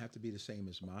 doesn't have to be the same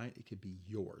as mine. It could be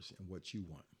yours and what you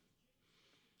want.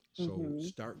 So Mm-hmm.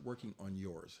 start working on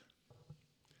yours.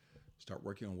 Start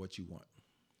working on what you want.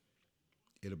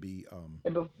 It'll be.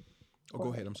 And Oh, go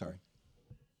go ahead. ahead. I'm sorry.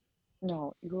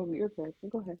 No, you're good. You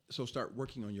go ahead. So start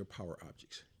working on your power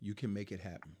objects. You can make it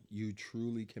happen. You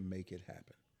truly can make it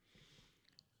happen.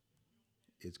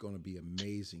 It's going to be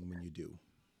amazing when you do.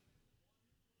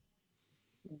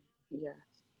 Yes.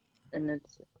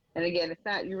 And again, it's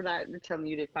not you're not you're telling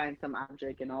you to find some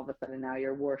object and all of a sudden now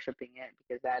you're worshiping it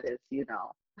because that is,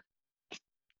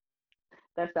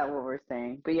 that's not what we're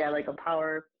saying. But yeah, like a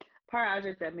power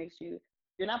object that makes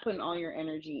you're not putting all your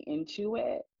energy into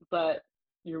it, but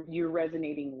you're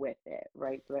resonating with it,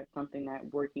 right? So that's something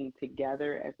that working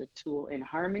together as a tool in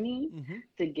harmony Mm-hmm.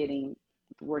 to getting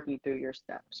working through your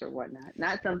steps or whatnot.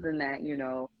 Not something that,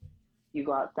 you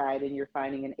go outside and you're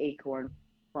finding an acorn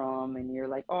from and you're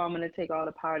like, oh, I'm going to take all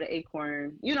the power of the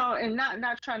acorn, and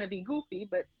not trying to be goofy,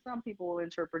 but some people will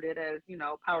interpret it as,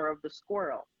 power of the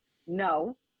squirrel.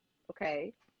 No.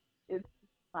 Okay. It's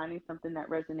finding something that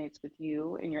resonates with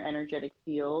you in your energetic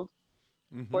field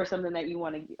Mm-hmm. or something that you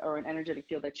want to, or an energetic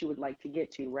field that you would like to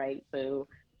get to, right? So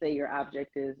say your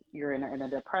object is you're in a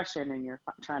depression and you're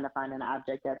trying to find an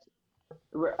object that's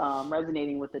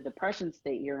resonating with the depression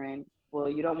state you're in. Well,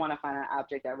 you don't want to find an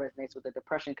object that resonates with the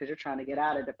depression because you're trying to get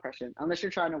out of depression, unless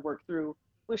you're trying to work through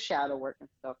with shadow work and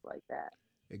stuff like that.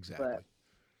 But Exactly.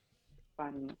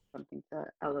 finding something to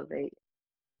elevate,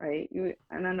 right?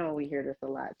 And I know we hear this a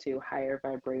lot too: higher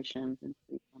vibrations and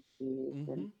frequencies,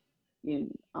 and Mm-hmm. you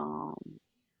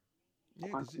Yeah,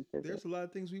 because quantum physics. there's a lot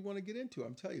of things we want to get into.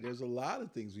 I'm telling you, there's a lot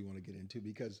of things we want to get into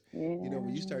because, when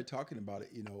you Yeah, start talking about it,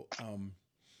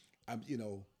 I'm,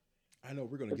 I know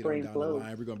we're going to the get on brain down the flows.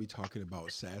 line. We're going to be talking about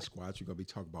Sasquatch. We're going to be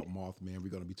talking about Mothman. We're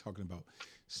going to be talking about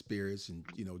spirits and,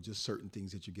 just certain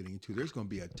things that you're getting into. There's going to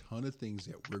be a ton of things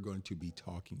that we're going to be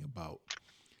talking about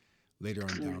later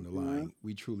on down the Mm-hmm. line.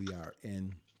 We truly are.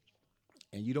 And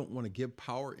you don't want to give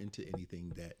power into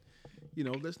anything that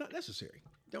that's not necessary.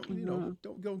 Don't Mm-hmm.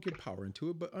 don't give power into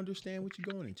it, but understand what you're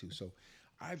going into. So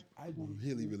I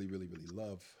really Mm-hmm. really really really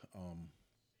love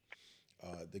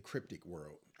the cryptic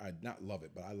world. I not love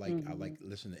it, but I Mm-hmm. like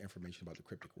listening to information about the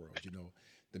cryptic world. You know,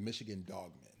 the Michigan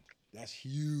Dogman. That's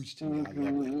huge to me. I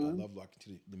love that. I Mm-hmm. love looking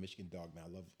to the Michigan Dogman.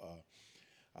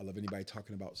 I love anybody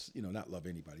talking about, you know, not love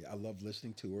anybody. I love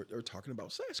listening to or talking about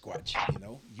Sasquatch, you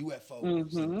know,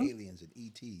 UFOs and Mm-hmm. aliens and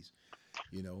ETs.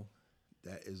 You know,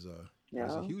 that is a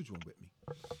Yeah. huge one with me.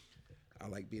 I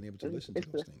like being able to It's, listen to it's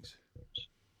those a, things.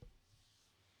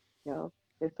 you know,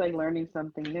 it's like learning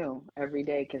something new every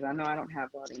day because I know I don't have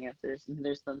all the answers. And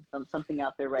there's something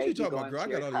out there, What you right? You talking go about, girl? into I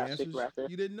your got all the Akashic answers.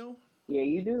 record. You didn't know? Yeah,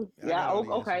 you do. I Yeah. got all Oh,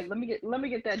 the okay. answers. Let me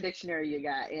get that dictionary you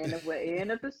got. And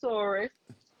a thesaurus.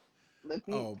 Let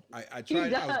me. Oh, I He tried.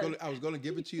 does. I was going to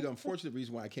give it to you. The unfortunate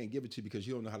reason why I can't give it to you because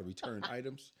you don't know how to return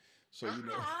items. So you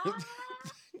know,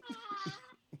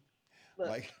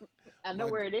 Look, like I know my,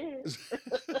 where it is.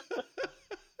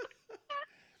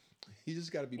 you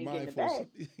just got to be Ain't getting it mindful. back.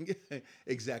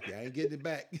 Exactly, I ain't getting it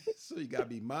back. So you got to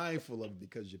be mindful of it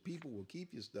because your people will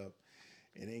keep your stuff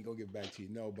and they ain't gonna give it back to you.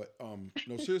 No, but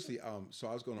no, seriously. So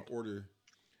I was going to order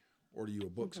you a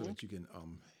book so Hmm. that you can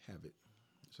have it,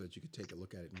 so that you can take a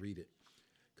look at it and read it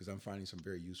because I'm finding some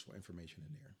very useful information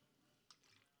in there.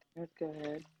 That's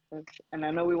good. And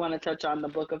I know we want to touch on the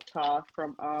Book of Thoth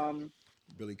from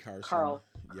Billy Carson, Carl.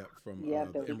 yep, from Yeah,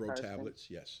 the Billy Emerald Carson. Tablets,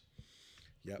 yes,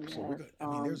 yep. So we're Yes. going. I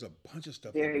mean, there's a bunch of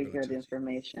stuff that we're Very going to good touch.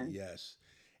 information. Yes,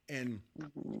 and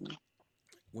Hmm.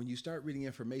 when you start reading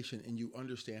information and you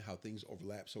understand how things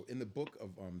overlap. So in the book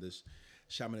of this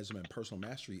shamanism and personal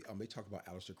mastery, they talk about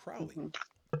Aleister Crowley, Hmm.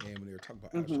 and when they were talking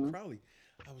about Aleister Hmm. Crowley,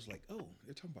 I was like, oh,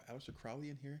 they're talking about Aleister Crowley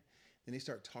in here. Then they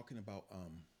start talking about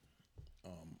um,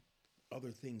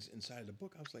 other things inside of the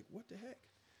book. I was like, what the heck?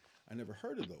 I never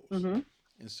heard of those. Hmm.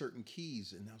 And certain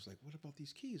keys, and I was like, what about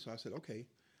these keys? So I said, okay,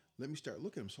 let me start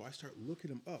looking them. So I start looking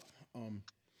them up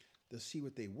to see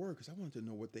what they were because I wanted to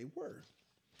know what they were.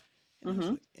 And I was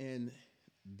Hmm. like, and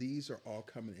these are all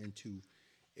coming into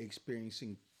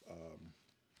experiencing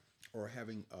or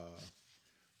having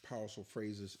powerful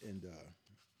phrases and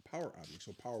power objects,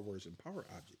 so power words and power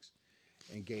objects,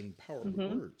 and gaining power over Hmm.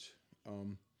 words.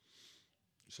 Um,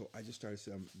 so I just started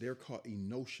saying they're called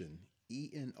Enochian,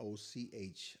 Enochian,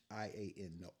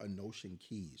 Enochian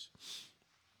keys.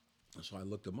 So I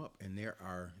looked them up, and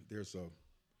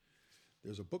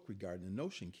there's a book regarding the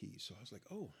Enochian keys. So I was like,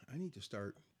 oh, I need to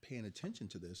start paying attention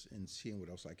to this and seeing what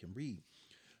else I can read.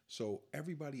 So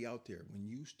everybody out there, when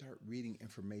you start reading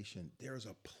information, there's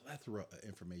a plethora of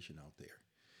information out there,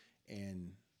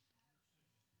 and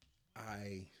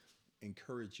I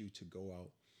encourage you to go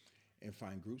out and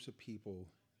find groups of people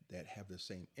that have the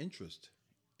same interest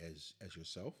as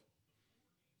yourself,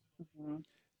 Hmm.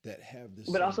 that have the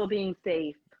But same. also being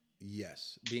safe,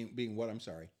 Yes, being what? I'm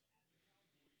sorry.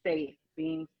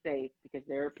 being safe, because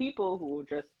there are people who will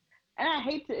just, and I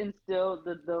hate to instill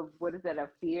the what is that, a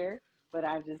fear, but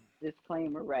I just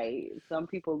disclaimer, right? Some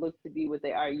people look to be what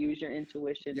they are. Use your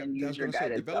intuition Yep, and I use was your going to say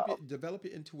guided self. develop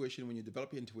your intuition. When you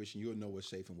develop your intuition, you'll know what's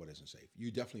safe and what isn't safe.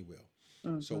 You definitely will.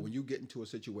 So Hmm. when you get into a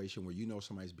situation where you know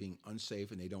somebody's being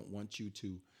unsafe and they don't want you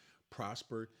to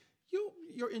prosper,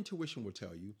 your intuition will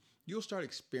tell you. You'll start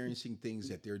experiencing things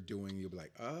that they're doing. You'll be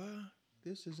like,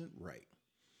 this isn't right.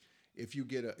 If you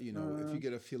get if you Hmm.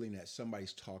 get a feeling that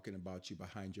somebody's talking about you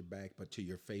behind your back, but to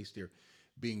your face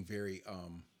being very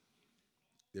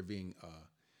they're being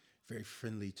very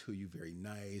friendly to you, very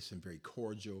nice and very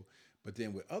cordial. But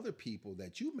then with other people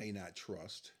that you may not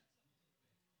trust,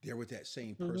 they're with that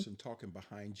same Hmm. person talking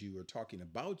behind you or talking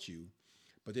about you,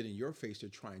 but then in your face, they're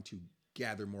trying to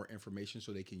gather more information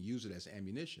so they can use it as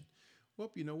ammunition.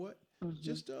 Well, you know what? Hmm.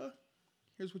 Just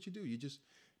here's what you do. You just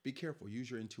be careful. Use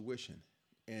your intuition.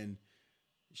 And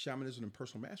shamanism and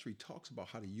personal mastery talks about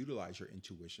how to utilize your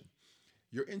intuition.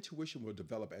 Your intuition will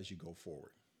develop as you go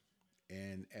forward.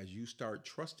 And as you start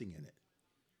trusting in it,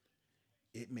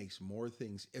 it makes more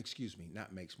things, excuse me,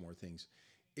 not makes more things.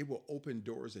 It will open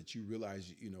doors that you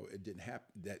realize, it didn't happen,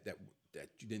 that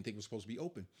you didn't think was supposed to be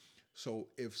open. So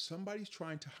if somebody's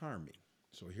trying to harm me,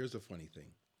 so here's the funny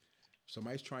thing.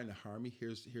 Somebody's trying to harm me.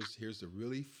 Here's the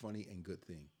really funny and good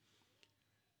thing.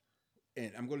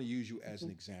 And I'm going to use you as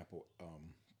an example.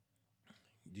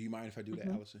 Do you mind if I do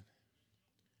that, Hmm. Allison?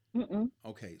 Hmm.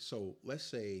 Okay, so let's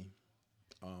say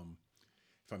um,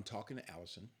 if I'm talking to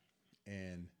Allison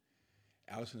and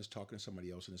Allison is talking to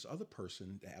somebody else, and this other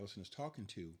person that Allison is talking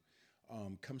to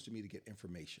comes to me to get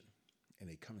information. And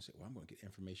they come and say, well, I'm going to get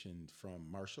information from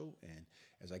Marshall. And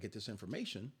as I get this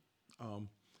information, um,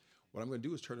 what I'm going to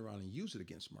do is turn around and use it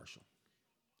against Marshall.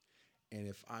 And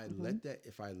Hmm.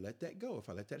 if I let that go, if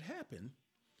I let that happen,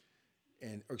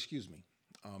 and or excuse me,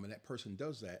 and that person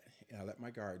does that, and I let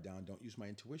my guard down, don't use my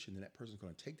intuition, then that person's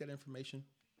going to take that information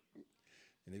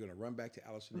and they're going to run back to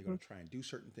Allison. They're going to try and do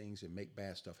certain things and make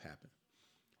bad stuff happen.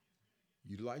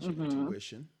 Utilize your Mm-hmm.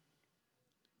 intuition.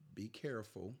 Be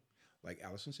careful. Like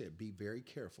Allison said, be very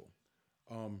careful.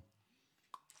 Um,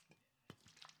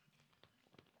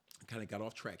 I kind of got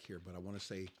off track here, but I want to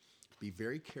say be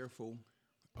very careful,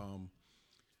 um,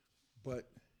 but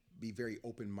be very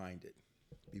open minded.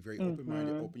 Be very open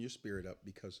minded. Mm-hmm. Open your spirit up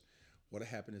because what'll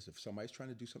happen is if somebody's trying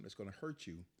to do something that's going to hurt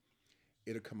you,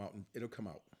 it'll come out and it'll come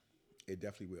out. It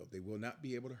definitely will. They will not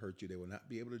be able to hurt you. They will not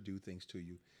be able to do things to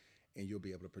you, and you'll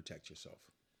be able to protect yourself.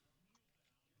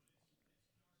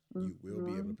 You will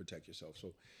be able to Mm-hmm. protect yourself.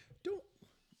 So don't,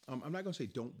 I'm not going to say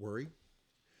don't worry.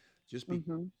 Just be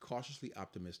Mm-hmm. cautiously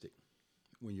optimistic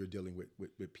when you're dealing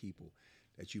with people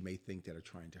that you may think that are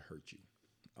trying to hurt you.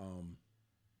 Um,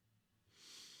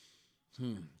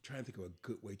 Trying to think of a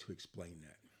good way to explain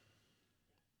that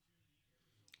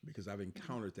because I've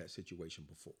encountered that situation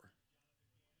before.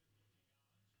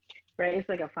 Right? It's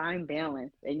like a fine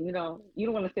balance, and you don't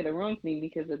want to sit in the wrong thing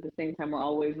because at the same time we're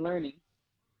always learning.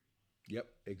 Yep,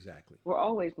 exactly. We're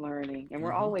always learning, and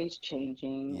we're Mm-hmm. always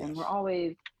changing, and we're Yes.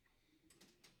 always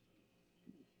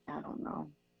I don't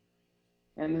know,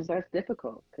 and that's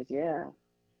difficult because yeah,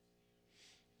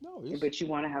 No, it's but you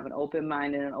want to have an open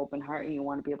mind and an open heart, and you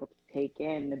want to be able to take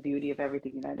in the beauty of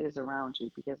everything that is around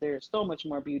you because there's so much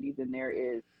more beauty than there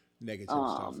is negative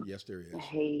stuff. um Yes, there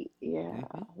is. hate. Yeah,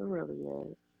 Mm-hmm. it really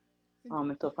is. And,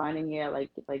 And so finding, yeah,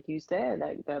 like you said,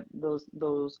 that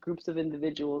those groups of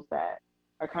individuals that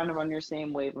are kind of on your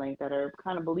same wavelength, that are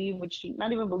kind of believe what you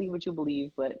not even believe what you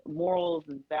believe, but morals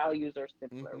and values are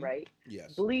similar, mm-hmm. right?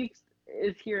 Yes. Beliefs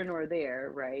is here nor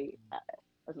there, right?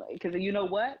 Because you know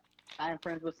what, I'm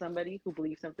friends with somebody who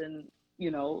believes something,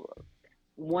 you know,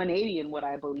 180 in what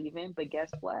I believe in, but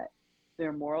guess what?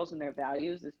 Their morals and their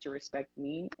values is to respect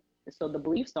me. So the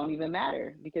beliefs don't even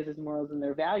matter because his morals and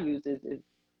their values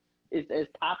is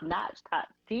top notch, top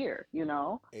tier, you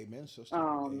know. Amen, sister.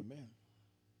 Um, Amen.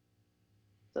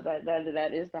 so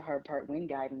that is the hard part when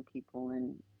guiding people,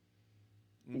 and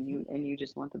Mm-hmm. you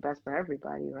just want the best for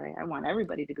everybody, right? I want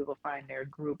everybody to go find their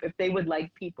group if they would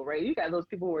like people, right? You got those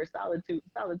people who are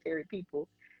solitary people,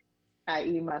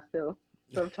 i.e. myself.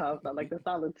 Sometimes I like the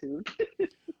solitude.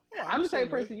 Oh, I'm I'm the the type same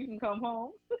of way. person you can come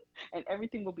home and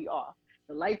everything will be off.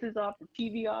 The lights is off, the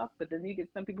TV off, but then you get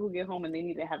some people who get home and they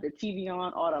need to have the TV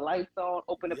on, all the lights on,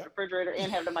 open up the Yep. refrigerator,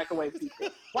 and have the microwave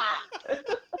beeping. Why?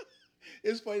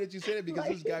 It's funny that you say that because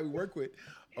this Like, guy we work with,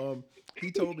 um,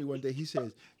 he told me one day, he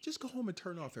says, just go home and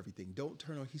turn off everything. Don't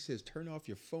turn on, he says, turn off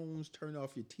your phones, turn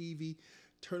off your TV,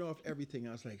 turn off everything.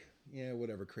 I was like, yeah,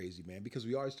 whatever, crazy man. Because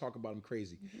we always talk about him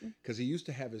crazy. Because he used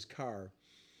to have his car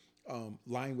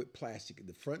lined with plastic,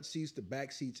 the front seats, the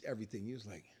back seats, everything. He was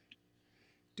like,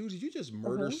 dude, did you just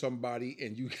murder uh-huh. somebody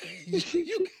and you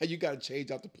got to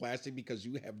change out the plastic because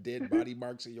you have dead body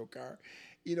marks in your car?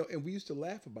 You know, and we used to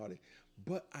laugh about it.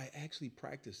 But I actually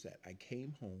practiced that. I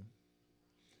came home,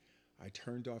 I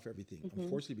turned off everything. Hmm.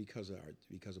 Unfortunately, because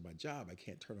of my job, I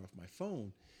can't turn off my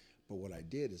phone. But what I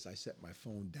did is I set my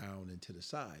phone down and to the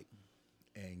side.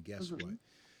 And guess what?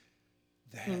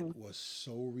 Hmm. That Hmm. was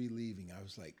so relieving. I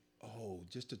was like, oh,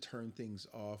 just to turn things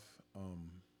off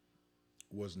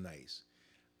was nice.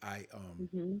 I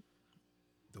Hmm.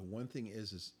 The one thing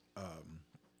is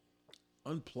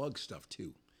unplug stuff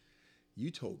too.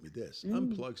 You told me this. Mm.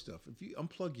 Unplug stuff. If you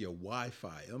unplug your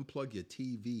Wi-Fi, unplug your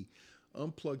TV,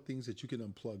 unplug things that you can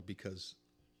unplug because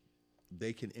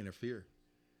they can interfere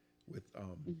with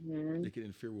Hmm. they can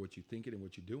interfere with what you're thinking and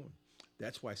what you're doing.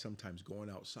 That's why sometimes going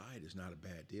outside is not a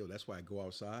bad deal. That's why I go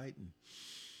outside and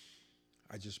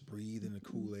I just breathe in the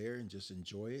cool air and just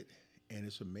enjoy it. And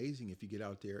it's amazing if you get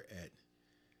out there at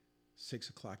 6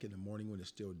 o'clock in the morning when it's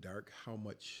still dark, how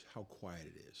quiet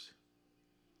it is,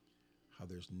 how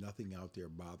there's nothing out there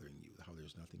bothering you, how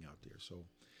there's nothing out there. So,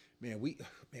 man,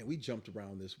 we jumped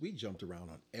around this. We jumped around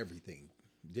on everything,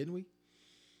 didn't we?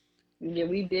 Yeah,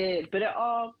 we did, but it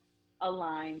all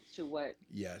aligns to what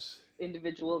Yes.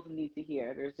 individuals need to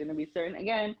hear. There's going to be certain,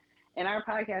 again, and our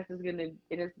podcast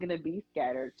it is gonna be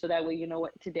scattered. So that way, you know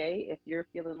what, today, if you're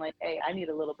feeling like, hey, I need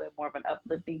a little bit more of an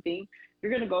uplifting thing,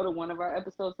 you're gonna go to one of our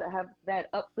episodes that have that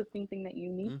uplifting thing that you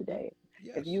need Mm-hmm. today.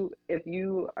 Yes. If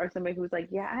you are somebody who's like,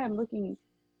 yeah,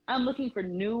 I'm looking for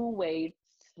new ways.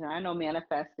 I know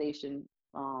manifestation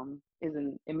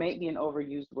isn't, it might be an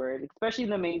overused word, especially in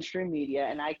the mainstream media.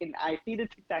 And I see the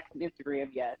TikTok and Instagram,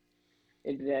 yes,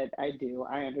 that I do.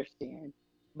 I understand.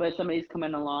 But somebody's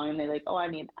coming along and they're like, oh, I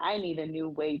need a new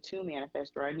way to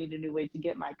manifest, or I need a new way to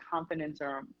get my confidence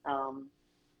or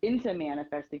into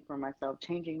manifesting for myself,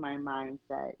 changing my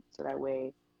mindset so that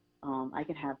way I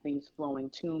can have things flowing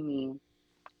to me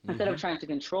Instead of Mm-hmm. trying to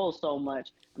control so much.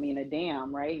 I mean, a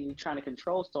dam, right? You're trying to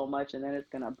control so much, and then it's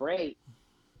gonna break.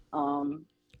 Um,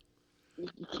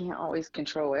 you can't always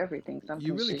control everything. Some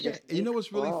You things really should can't. just And you need know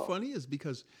what's really control. funny is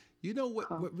because you know what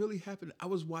Huh. what really happened. I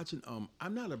was watching.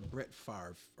 I'm not a Brett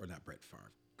Favre or not Brett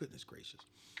Favre. Goodness gracious,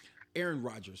 Aaron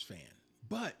Rodgers fan.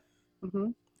 But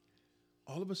Mhm.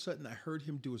 all of a sudden, I heard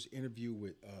him do his interview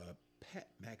with Pat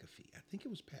McAfee. I think it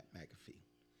was Pat McAfee,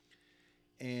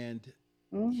 and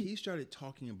Mhm. he started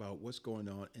talking about what's going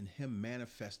on and him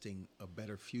manifesting a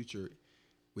better future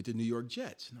with the New York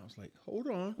Jets. And I was like, hold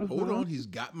on, hold Mhm. on. He's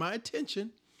got my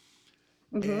attention.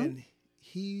 Mhm. And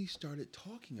he started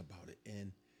talking about it.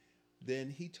 And then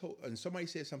he told, and somebody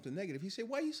said something negative. He said,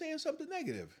 "Why are you saying something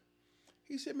negative?"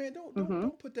 He said, "Man, don't don't Mhm.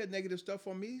 don't put that negative stuff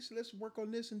on me. He said, let's work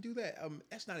on this and do that."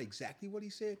 That's not exactly what he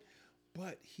said,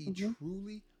 but he Mhm.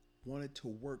 truly wanted to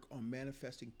work on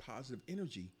manifesting positive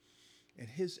energy, and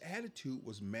his attitude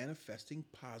was manifesting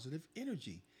positive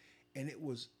energy, and it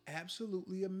was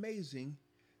absolutely amazing.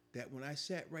 That when I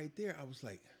sat right there, I was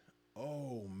like,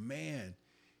 "Oh man,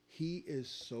 he is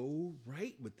so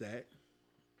right with that,"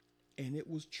 and it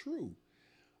was true.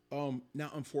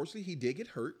 Now, unfortunately, he did get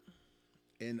hurt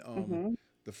in Mhm.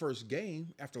 the first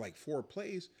game after like 4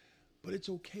 plays, but it's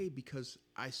okay because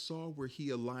I saw where he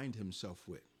aligned himself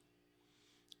with,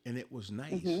 and it was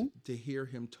nice Mhm. to hear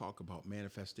him talk about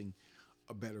manifesting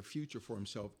a better future for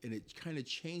himself, and it kind of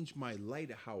changed my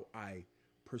light of how I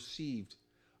perceived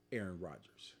Aaron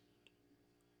Rodgers.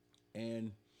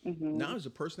 And now, Mhm. as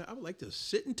a person I would like to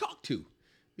sit and talk to,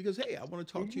 because hey, I want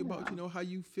to talk to you about Yeah. how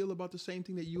you feel about the same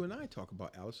thing that you and I talk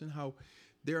about, Allison. How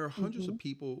there are hundreds of Mhm.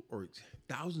 people or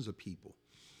thousands of people,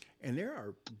 and there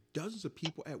are dozens of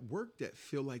people at work that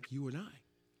feel like you and I,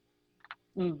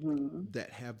 Mhm. that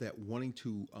have that wanting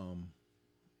to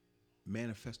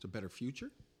manifest a better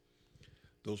future.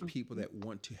 Those people Mhm. that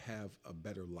want to have a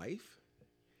better life,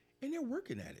 and they're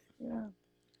working at it. Yeah.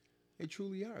 They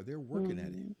truly are. They're working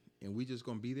at it, Mhm. and we just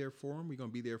gonna be there for them. We're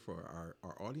gonna be there for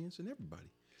our audience and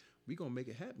everybody. We gonna make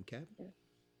it happen, Cap. Yeah.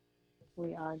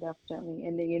 We are definitely,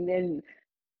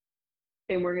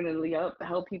 and we're gonna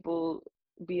help people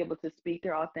be able to speak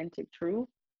their authentic truth,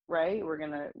 right?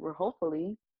 We're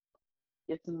hopefully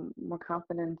get some more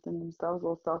confidence in themselves, a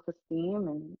little self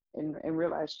esteem, and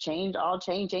realize all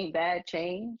change ain't bad.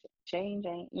 Change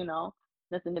ain't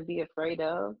nothing to be afraid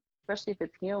of, especially if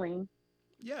it's healing.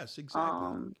 Yes, exactly.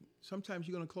 Um, Sometimes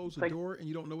you're gonna close it's a like door and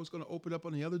you don't know what's gonna open up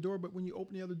on the other door. But when you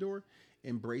open the other door,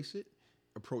 embrace it.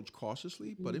 Approach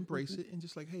cautiously, but embrace mhm, it and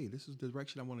just like, hey, this is the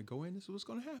direction I want to go in. This is what's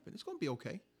gonna happen. It's gonna be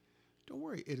okay. Don't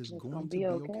worry. It is it's gonna going to be be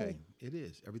okay. okay. It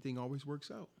is. Everything always works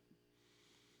out.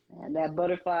 And that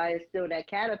butterfly is still that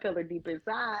caterpillar deep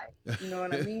inside. You know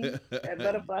what I mean? That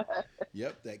butterfly.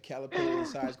 Yep, that caterpillar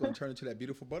inside is going to turn into that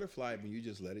beautiful butterfly when you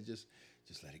just let it just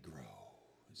let it grow.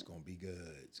 It's going to be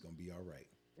good. It's going to be all right.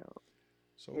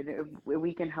 So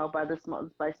We can help by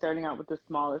by starting out with the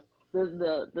smallest,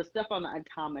 the stuff on the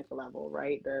atomic level,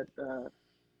 right? The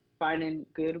finding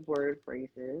good word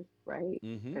phrases, right?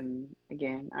 mm-hmm. And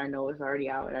again, I know it's already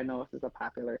out, and I know this is a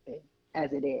popular thing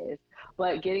as it is,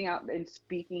 but getting out and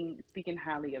speaking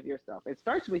highly of yourself. It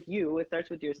starts with you. It starts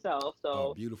with yourself. Oh,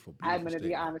 So beautiful, I'm beautiful gonna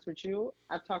be statement. honest with you.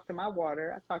 I talk to my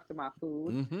water. I talk to my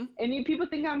food. Mm-hmm. And then people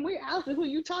think I'm weird. Allison, who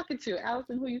you talking to?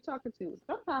 Allison, who you talking to?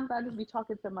 Sometimes I just be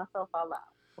talking to myself out loud.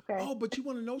 Okay. Oh, but you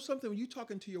want to know something? When you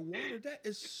talking to your water, that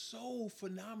is so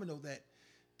phenomenal that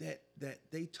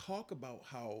they talk about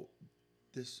how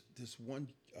this one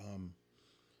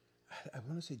I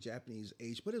want to say Japanese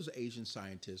age, but it was an Asian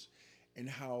scientist, and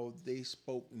how they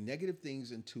spoke negative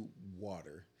things into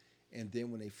water. And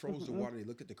then when they froze the Mhm. water, they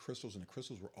looked at the crystals, and the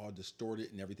crystals were all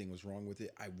distorted, and everything was wrong with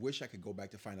it. I wish I could go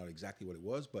back to find out exactly what it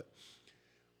was, but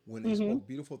when they Mhm. spoke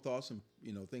beautiful thoughts and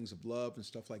things of love and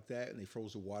stuff like that, and they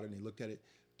froze the water and they looked at it,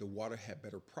 the water had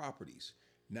better properties.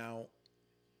 Now,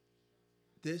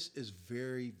 this is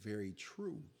very, very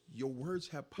true. Your words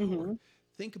have power. Mhm.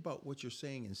 Think about what you're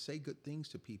saying and say good things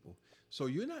to people. So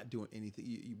you're not doing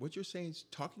anything. What you're saying is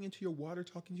talking into your water,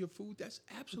 talking to your food. That's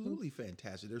Mhm. absolutely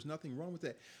fantastic. There's nothing wrong with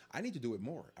that. I need to do it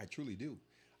more. I truly do.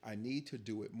 I need to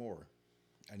do it more.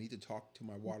 I need to talk to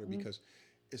my water Mhm. because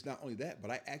it's not only that,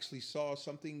 but I actually saw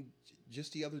something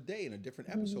just the other day in a different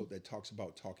Mhm. episode that talks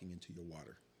about talking into your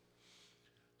water.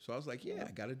 So I was like, yeah, Yeah.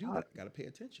 I got to do Talk. that. I got to pay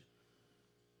attention.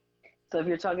 So if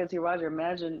you're talking to Roger,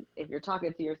 imagine if you're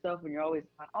talking to yourself and you're always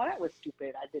like, "Oh, that was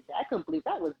stupid. I did that. I couldn't believe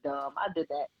that was dumb. I did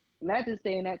that." Imagine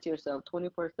saying that to yourself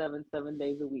 24/7, 7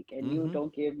 days a week, and you Mm-hmm.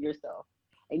 don't give yourself.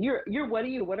 And you're what are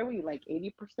you? What are we like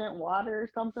 80% water or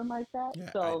something like that?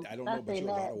 Yeah, So I don't know not about saying you,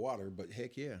 a lot that. of water, but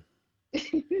heck yeah.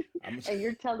 I'm And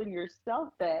you're telling yourself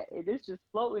that it is just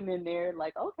floating in there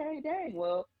like, okay, dang,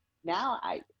 well, now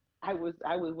I was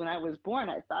when I was born,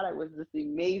 I thought I was this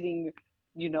amazing,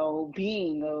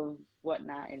 being of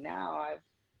whatnot. And now I've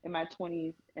in my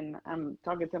 20s and I'm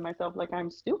talking to myself like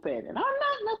I'm stupid. And I'm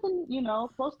not nothing,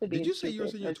 close to Did being you say you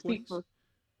was stupid. in your I speak 20s? for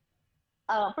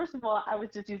first of all, I was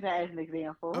just using that as an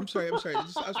example. I'm sorry. I'm sorry. I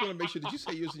just want to make sure. Did you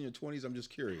say you was in your 20s? I'm just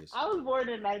curious. I was born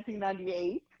in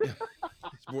 1998.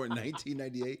 It's born in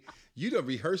 1998. You done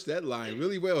rehearsed that line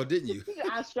really well, didn't you?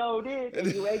 I sure did,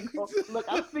 and you ain't go. Look,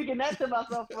 I'm speaking that to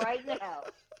myself right now.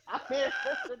 I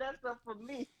manifested that stuff for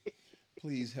me.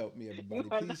 Please help me, You everybody.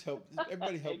 are not. Please help.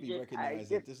 Everybody help me I recognize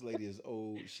get. that this lady is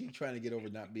old. She trying to get over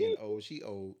not being old. She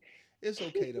old. It's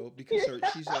okay though because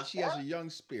she has a young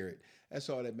spirit. That's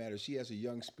all that matters. She has a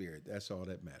young spirit. That's all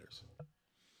that matters.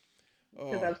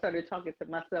 Because Oh I've started talking to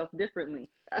myself differently.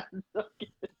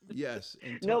 yes,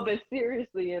 and No, talk. but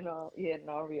seriously, in all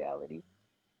reality,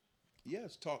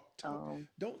 Yes, talk. um,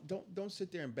 Don't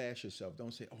sit there and bash yourself.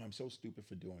 Don't say, "Oh, I'm so stupid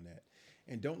for doing that,"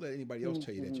 and don't let anybody else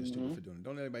tell you that you're stupid mhm, for doing it.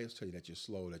 Don't let anybody else tell you that you're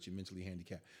slow, that you're mentally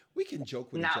handicapped. We can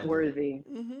joke with each not other. worthy.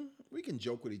 We can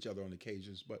joke with each other on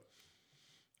occasions, but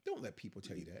don't let people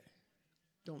tell you that.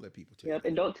 Don't let people tell you Yep,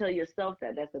 and don't tell yourself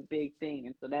that. That's a big thing,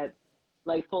 and so that's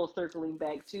like full circling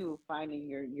back to finding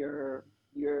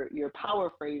your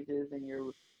power phrases and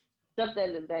your stuff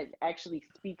that actually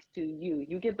speaks to you.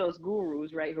 You get those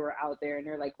gurus, right, who are out there and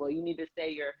they're like, well, you need to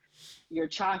say your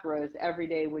chakras every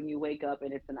day when you wake up,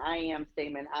 and it's an I am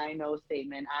statement, I know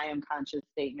statement, I am conscious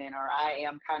statement, or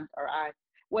I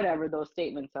whatever those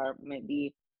statements are may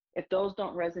be. If those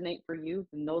don't resonate for you,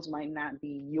 then those might not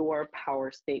be your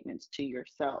power statements to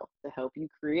yourself to help you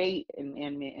create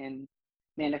and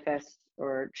manifest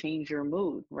or change your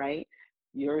mood, right?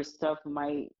 Your stuff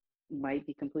might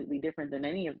be completely different than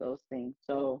any of those things.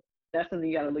 So that's something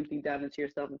you got to look deep down into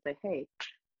yourself and say, hey,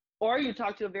 or you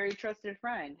talk to a very trusted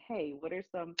friend. Hey, what are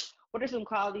some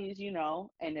qualities,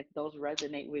 and if those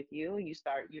resonate with you, you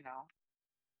start,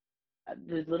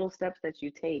 the little steps that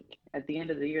you take at the end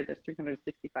of the year, there's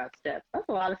 365 steps. That's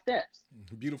a lot of steps.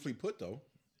 that. Beautifully put, though.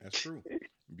 That's true.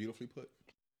 Beautifully put.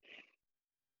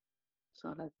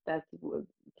 So that's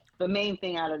the main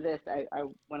thing out of this. I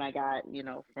when I got,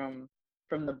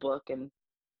 from the book and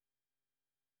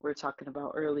we're talking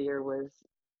about earlier was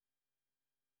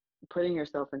putting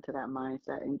yourself into that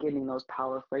mindset and getting those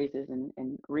power phrases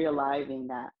and realizing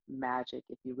that magic,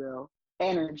 if you will,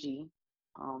 energy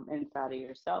inside of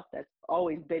yourself that's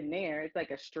always been there. It's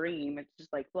like a stream. It's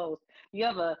just like flows. You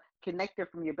have a connector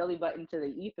from your belly button to the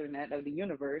ethernet of the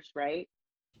universe, right?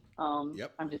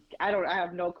 Yep. I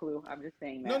have no clue. I'm just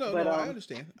saying No, that. no, But no. I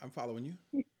understand. I'm following you.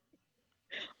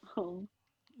 um,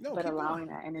 No, but keep going. allowing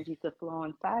that energy to flow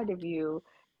inside of you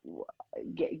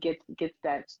gets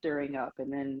that stirring up,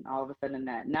 and then all of a sudden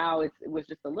that now it was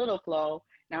just a little flow,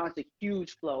 now it's a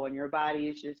huge flow, and your body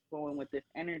is just flowing with this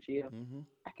energy of Hmm.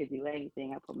 I could do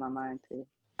anything I put my mind to.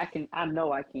 I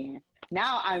know I can.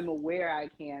 Now I'm aware I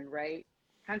can, right?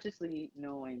 Consciously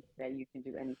knowing that you can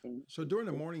do anything So during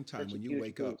the is morning time, such a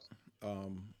huge boost.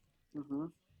 um, Hmm.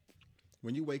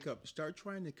 when you wake up, start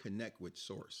trying to connect with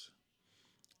Source.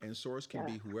 And Source can Yeah.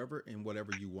 be whoever and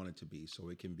whatever you want it to be. So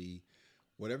it can be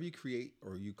whatever you create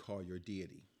or you call your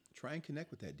deity. Try and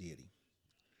connect with that deity.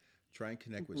 Try and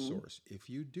connect with Hmm. Source. If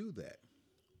you do that,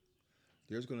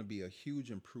 there's going to be a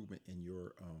huge improvement in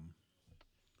your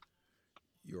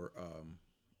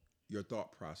your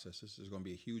thought processes. There's going to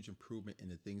be a huge improvement in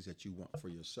the things that you want for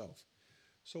yourself.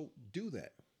 So do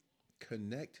that.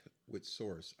 Connect with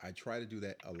Source. I try to do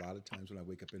that a lot of times when I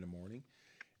wake up in the morning.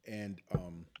 And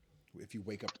if you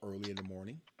wake up early in the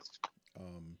morning,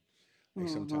 um, like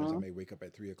sometimes I Hmm. may wake up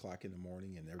at 3 o'clock in the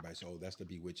morning, and everybody says, "Oh, that's the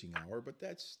bewitching hour," but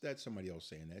that's somebody else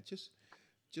saying that.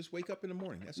 Just wake up in the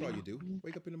morning. That's all you do. Hmm.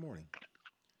 Wake up in the morning.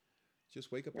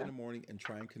 Just wake up in Yeah. the morning and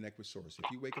try and connect with Source.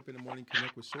 If you wake up in the morning,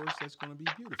 connect with Source, that's going to be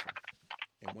beautiful.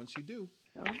 And once you do,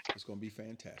 Yeah. it's going to be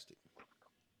fantastic.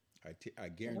 I Yeah.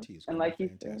 guarantee it's And going to be like you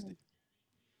said, fantastic.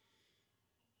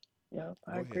 yeah,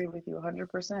 I Go ahead. agree with you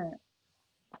 100%.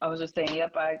 I was just saying,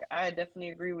 yep, I definitely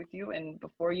agree with you. And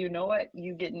before you know it,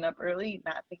 you getting up early,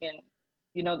 not thinking,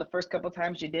 the first couple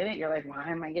times you did it, you're like, why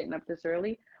am I getting up this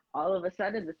early? All of a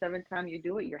sudden, the seventh time you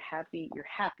do it, you're happy. You're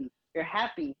happy. You're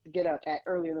happy to get up at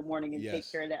early in the morning and take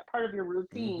Yes. care of that part of your Mm-hmm.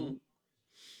 routine.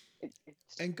 It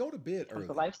And go to bed becomes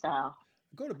a early. lifestyle.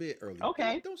 Go to bed early.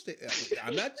 Okay. Don't stay.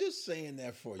 I'm not just saying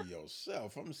that for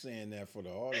yourself. I'm saying that for the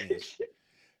audience.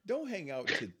 Don't hang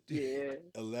out to Yeah.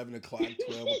 11 o'clock,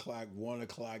 12 o'clock, 1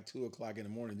 o'clock, 2 o'clock in the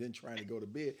morning, then trying to go to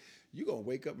bed. You're going to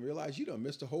wake up and realize you done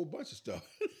missed a whole bunch of stuff.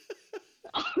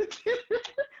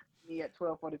 me at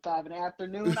 12:45 in the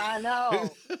afternoon. I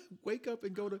know. Wake up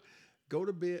and go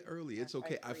to bed early. It's I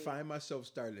okay. I agree. find myself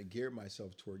starting to gear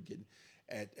myself toward getting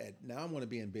at now. I want to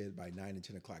be in bed by 9 and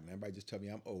 10 o'clock. And everybody just tell me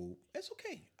I'm old. That's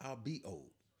okay. I'll be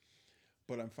old.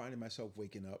 But I'm finding myself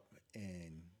waking up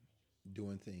and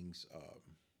doing things,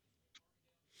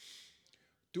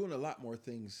 doing a lot more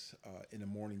things in the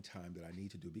morning time that I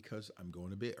need to do because I'm going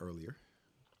to bed earlier.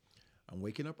 I'm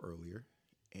waking up earlier,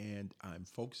 and I'm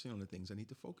focusing on the things I need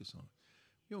to focus on.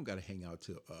 We don't got to hang out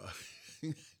till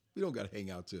we don't got to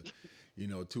hang out till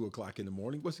 2 o'clock in the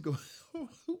morning. What's going?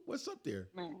 What's up there?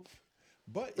 Man,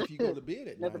 But if you go to bed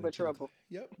at nine nothing or but 10 o'clock, trouble.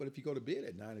 yep. But if you go to bed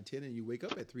at 9 or 10 and you wake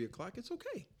up at 3 o'clock, it's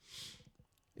okay.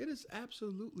 It is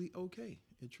absolutely okay.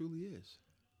 It truly is.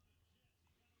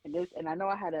 And I know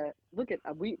I had a look at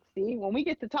we see when we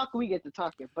get to talking, we get to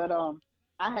talking. But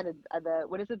I had the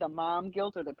what is it, the mom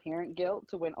guilt or the parent guilt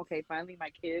to when okay, finally my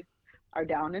kids are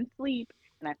down and sleep,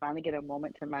 and I finally get a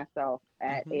moment to myself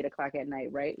at Hmm. 8 o'clock at night.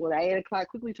 Right. Well, that 8 o'clock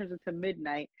quickly turns into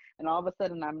midnight, and all of a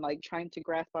sudden I'm like trying to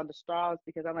grasp on the straws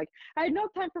because I'm like I had no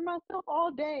time for myself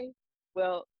all day.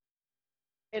 Well,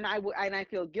 and I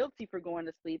feel guilty for going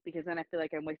to sleep because then I feel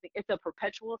like I'm wasting. It's a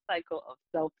perpetual cycle of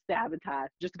self sabotage.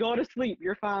 Just go to sleep.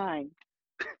 You're fine.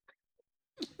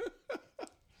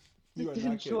 You Just are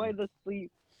not enjoy kidding. the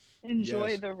sleep. Enjoy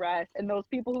Yes. the rest. And those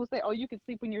people who say, "Oh, you can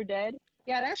sleep when you're dead."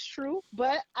 Yeah, that's true.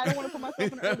 But I don't want to put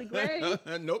myself in an early grave.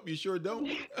 Nope, you sure don't.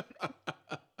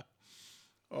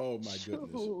 Oh my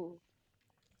goodness. True.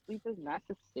 Sleep is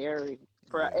necessary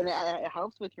for, and Yes. it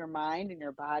helps with your mind and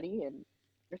your body, and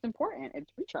it's important. It's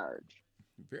recharge.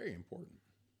 Very important.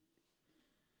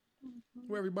 Well,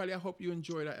 Mhm. everybody, I hope you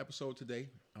enjoyed our episode today.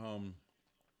 Um,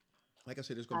 like I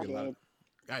said, there's going I to be a lot of.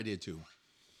 did. I did too.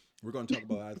 We're going to talk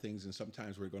about a lot of things, and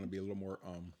sometimes we're going to be a little more.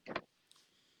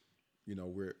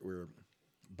 We're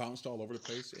bounced all over the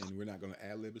place, and we're not going to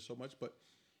ad lib it so much. But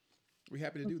we're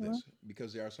happy to do Hmm. this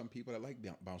because there are some people that like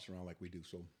bouncing around like we do.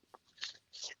 So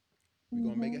we're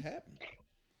going to make Hmm. it happen.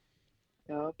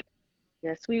 Yep.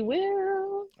 Yes, we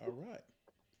will. All right.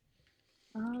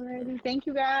 Well, Alrighty. Thank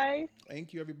you guys.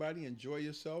 thank you, everybody. Enjoy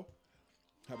yourself.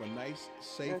 Have a nice,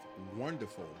 safe, Yes.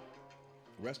 wonderful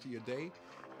rest of your day,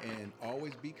 and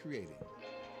always be creating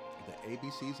the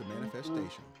ABCs of Mhm.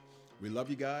 manifestation. We love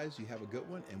you guys. You have a good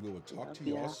one, and we will talk Love to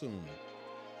you all ya. soon.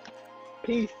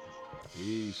 Peace.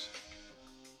 Peace.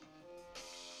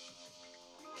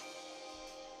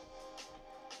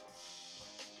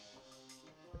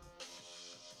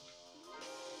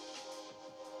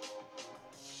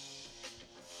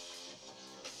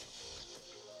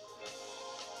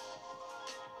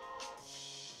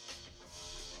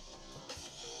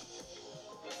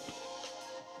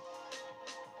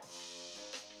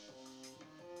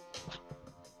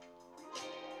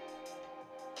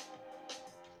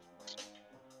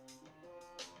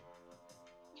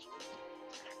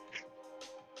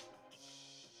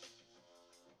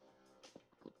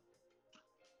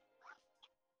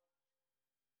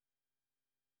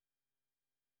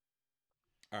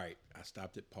 All right. I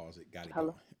stopped it, paused it, got it going.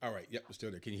 Hello. All right. Yep, we're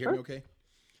still there. Can you hear me First, okay?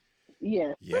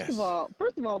 yes. Yes.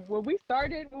 First of all, when we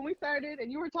started,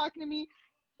 and you were talking to me,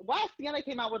 why Sienna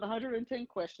came out with 110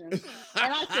 questions,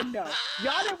 and I said no.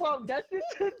 Y'all didn't want nothing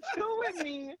to do with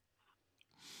me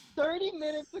 30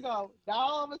 minutes ago. Now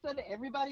all of a sudden, everybody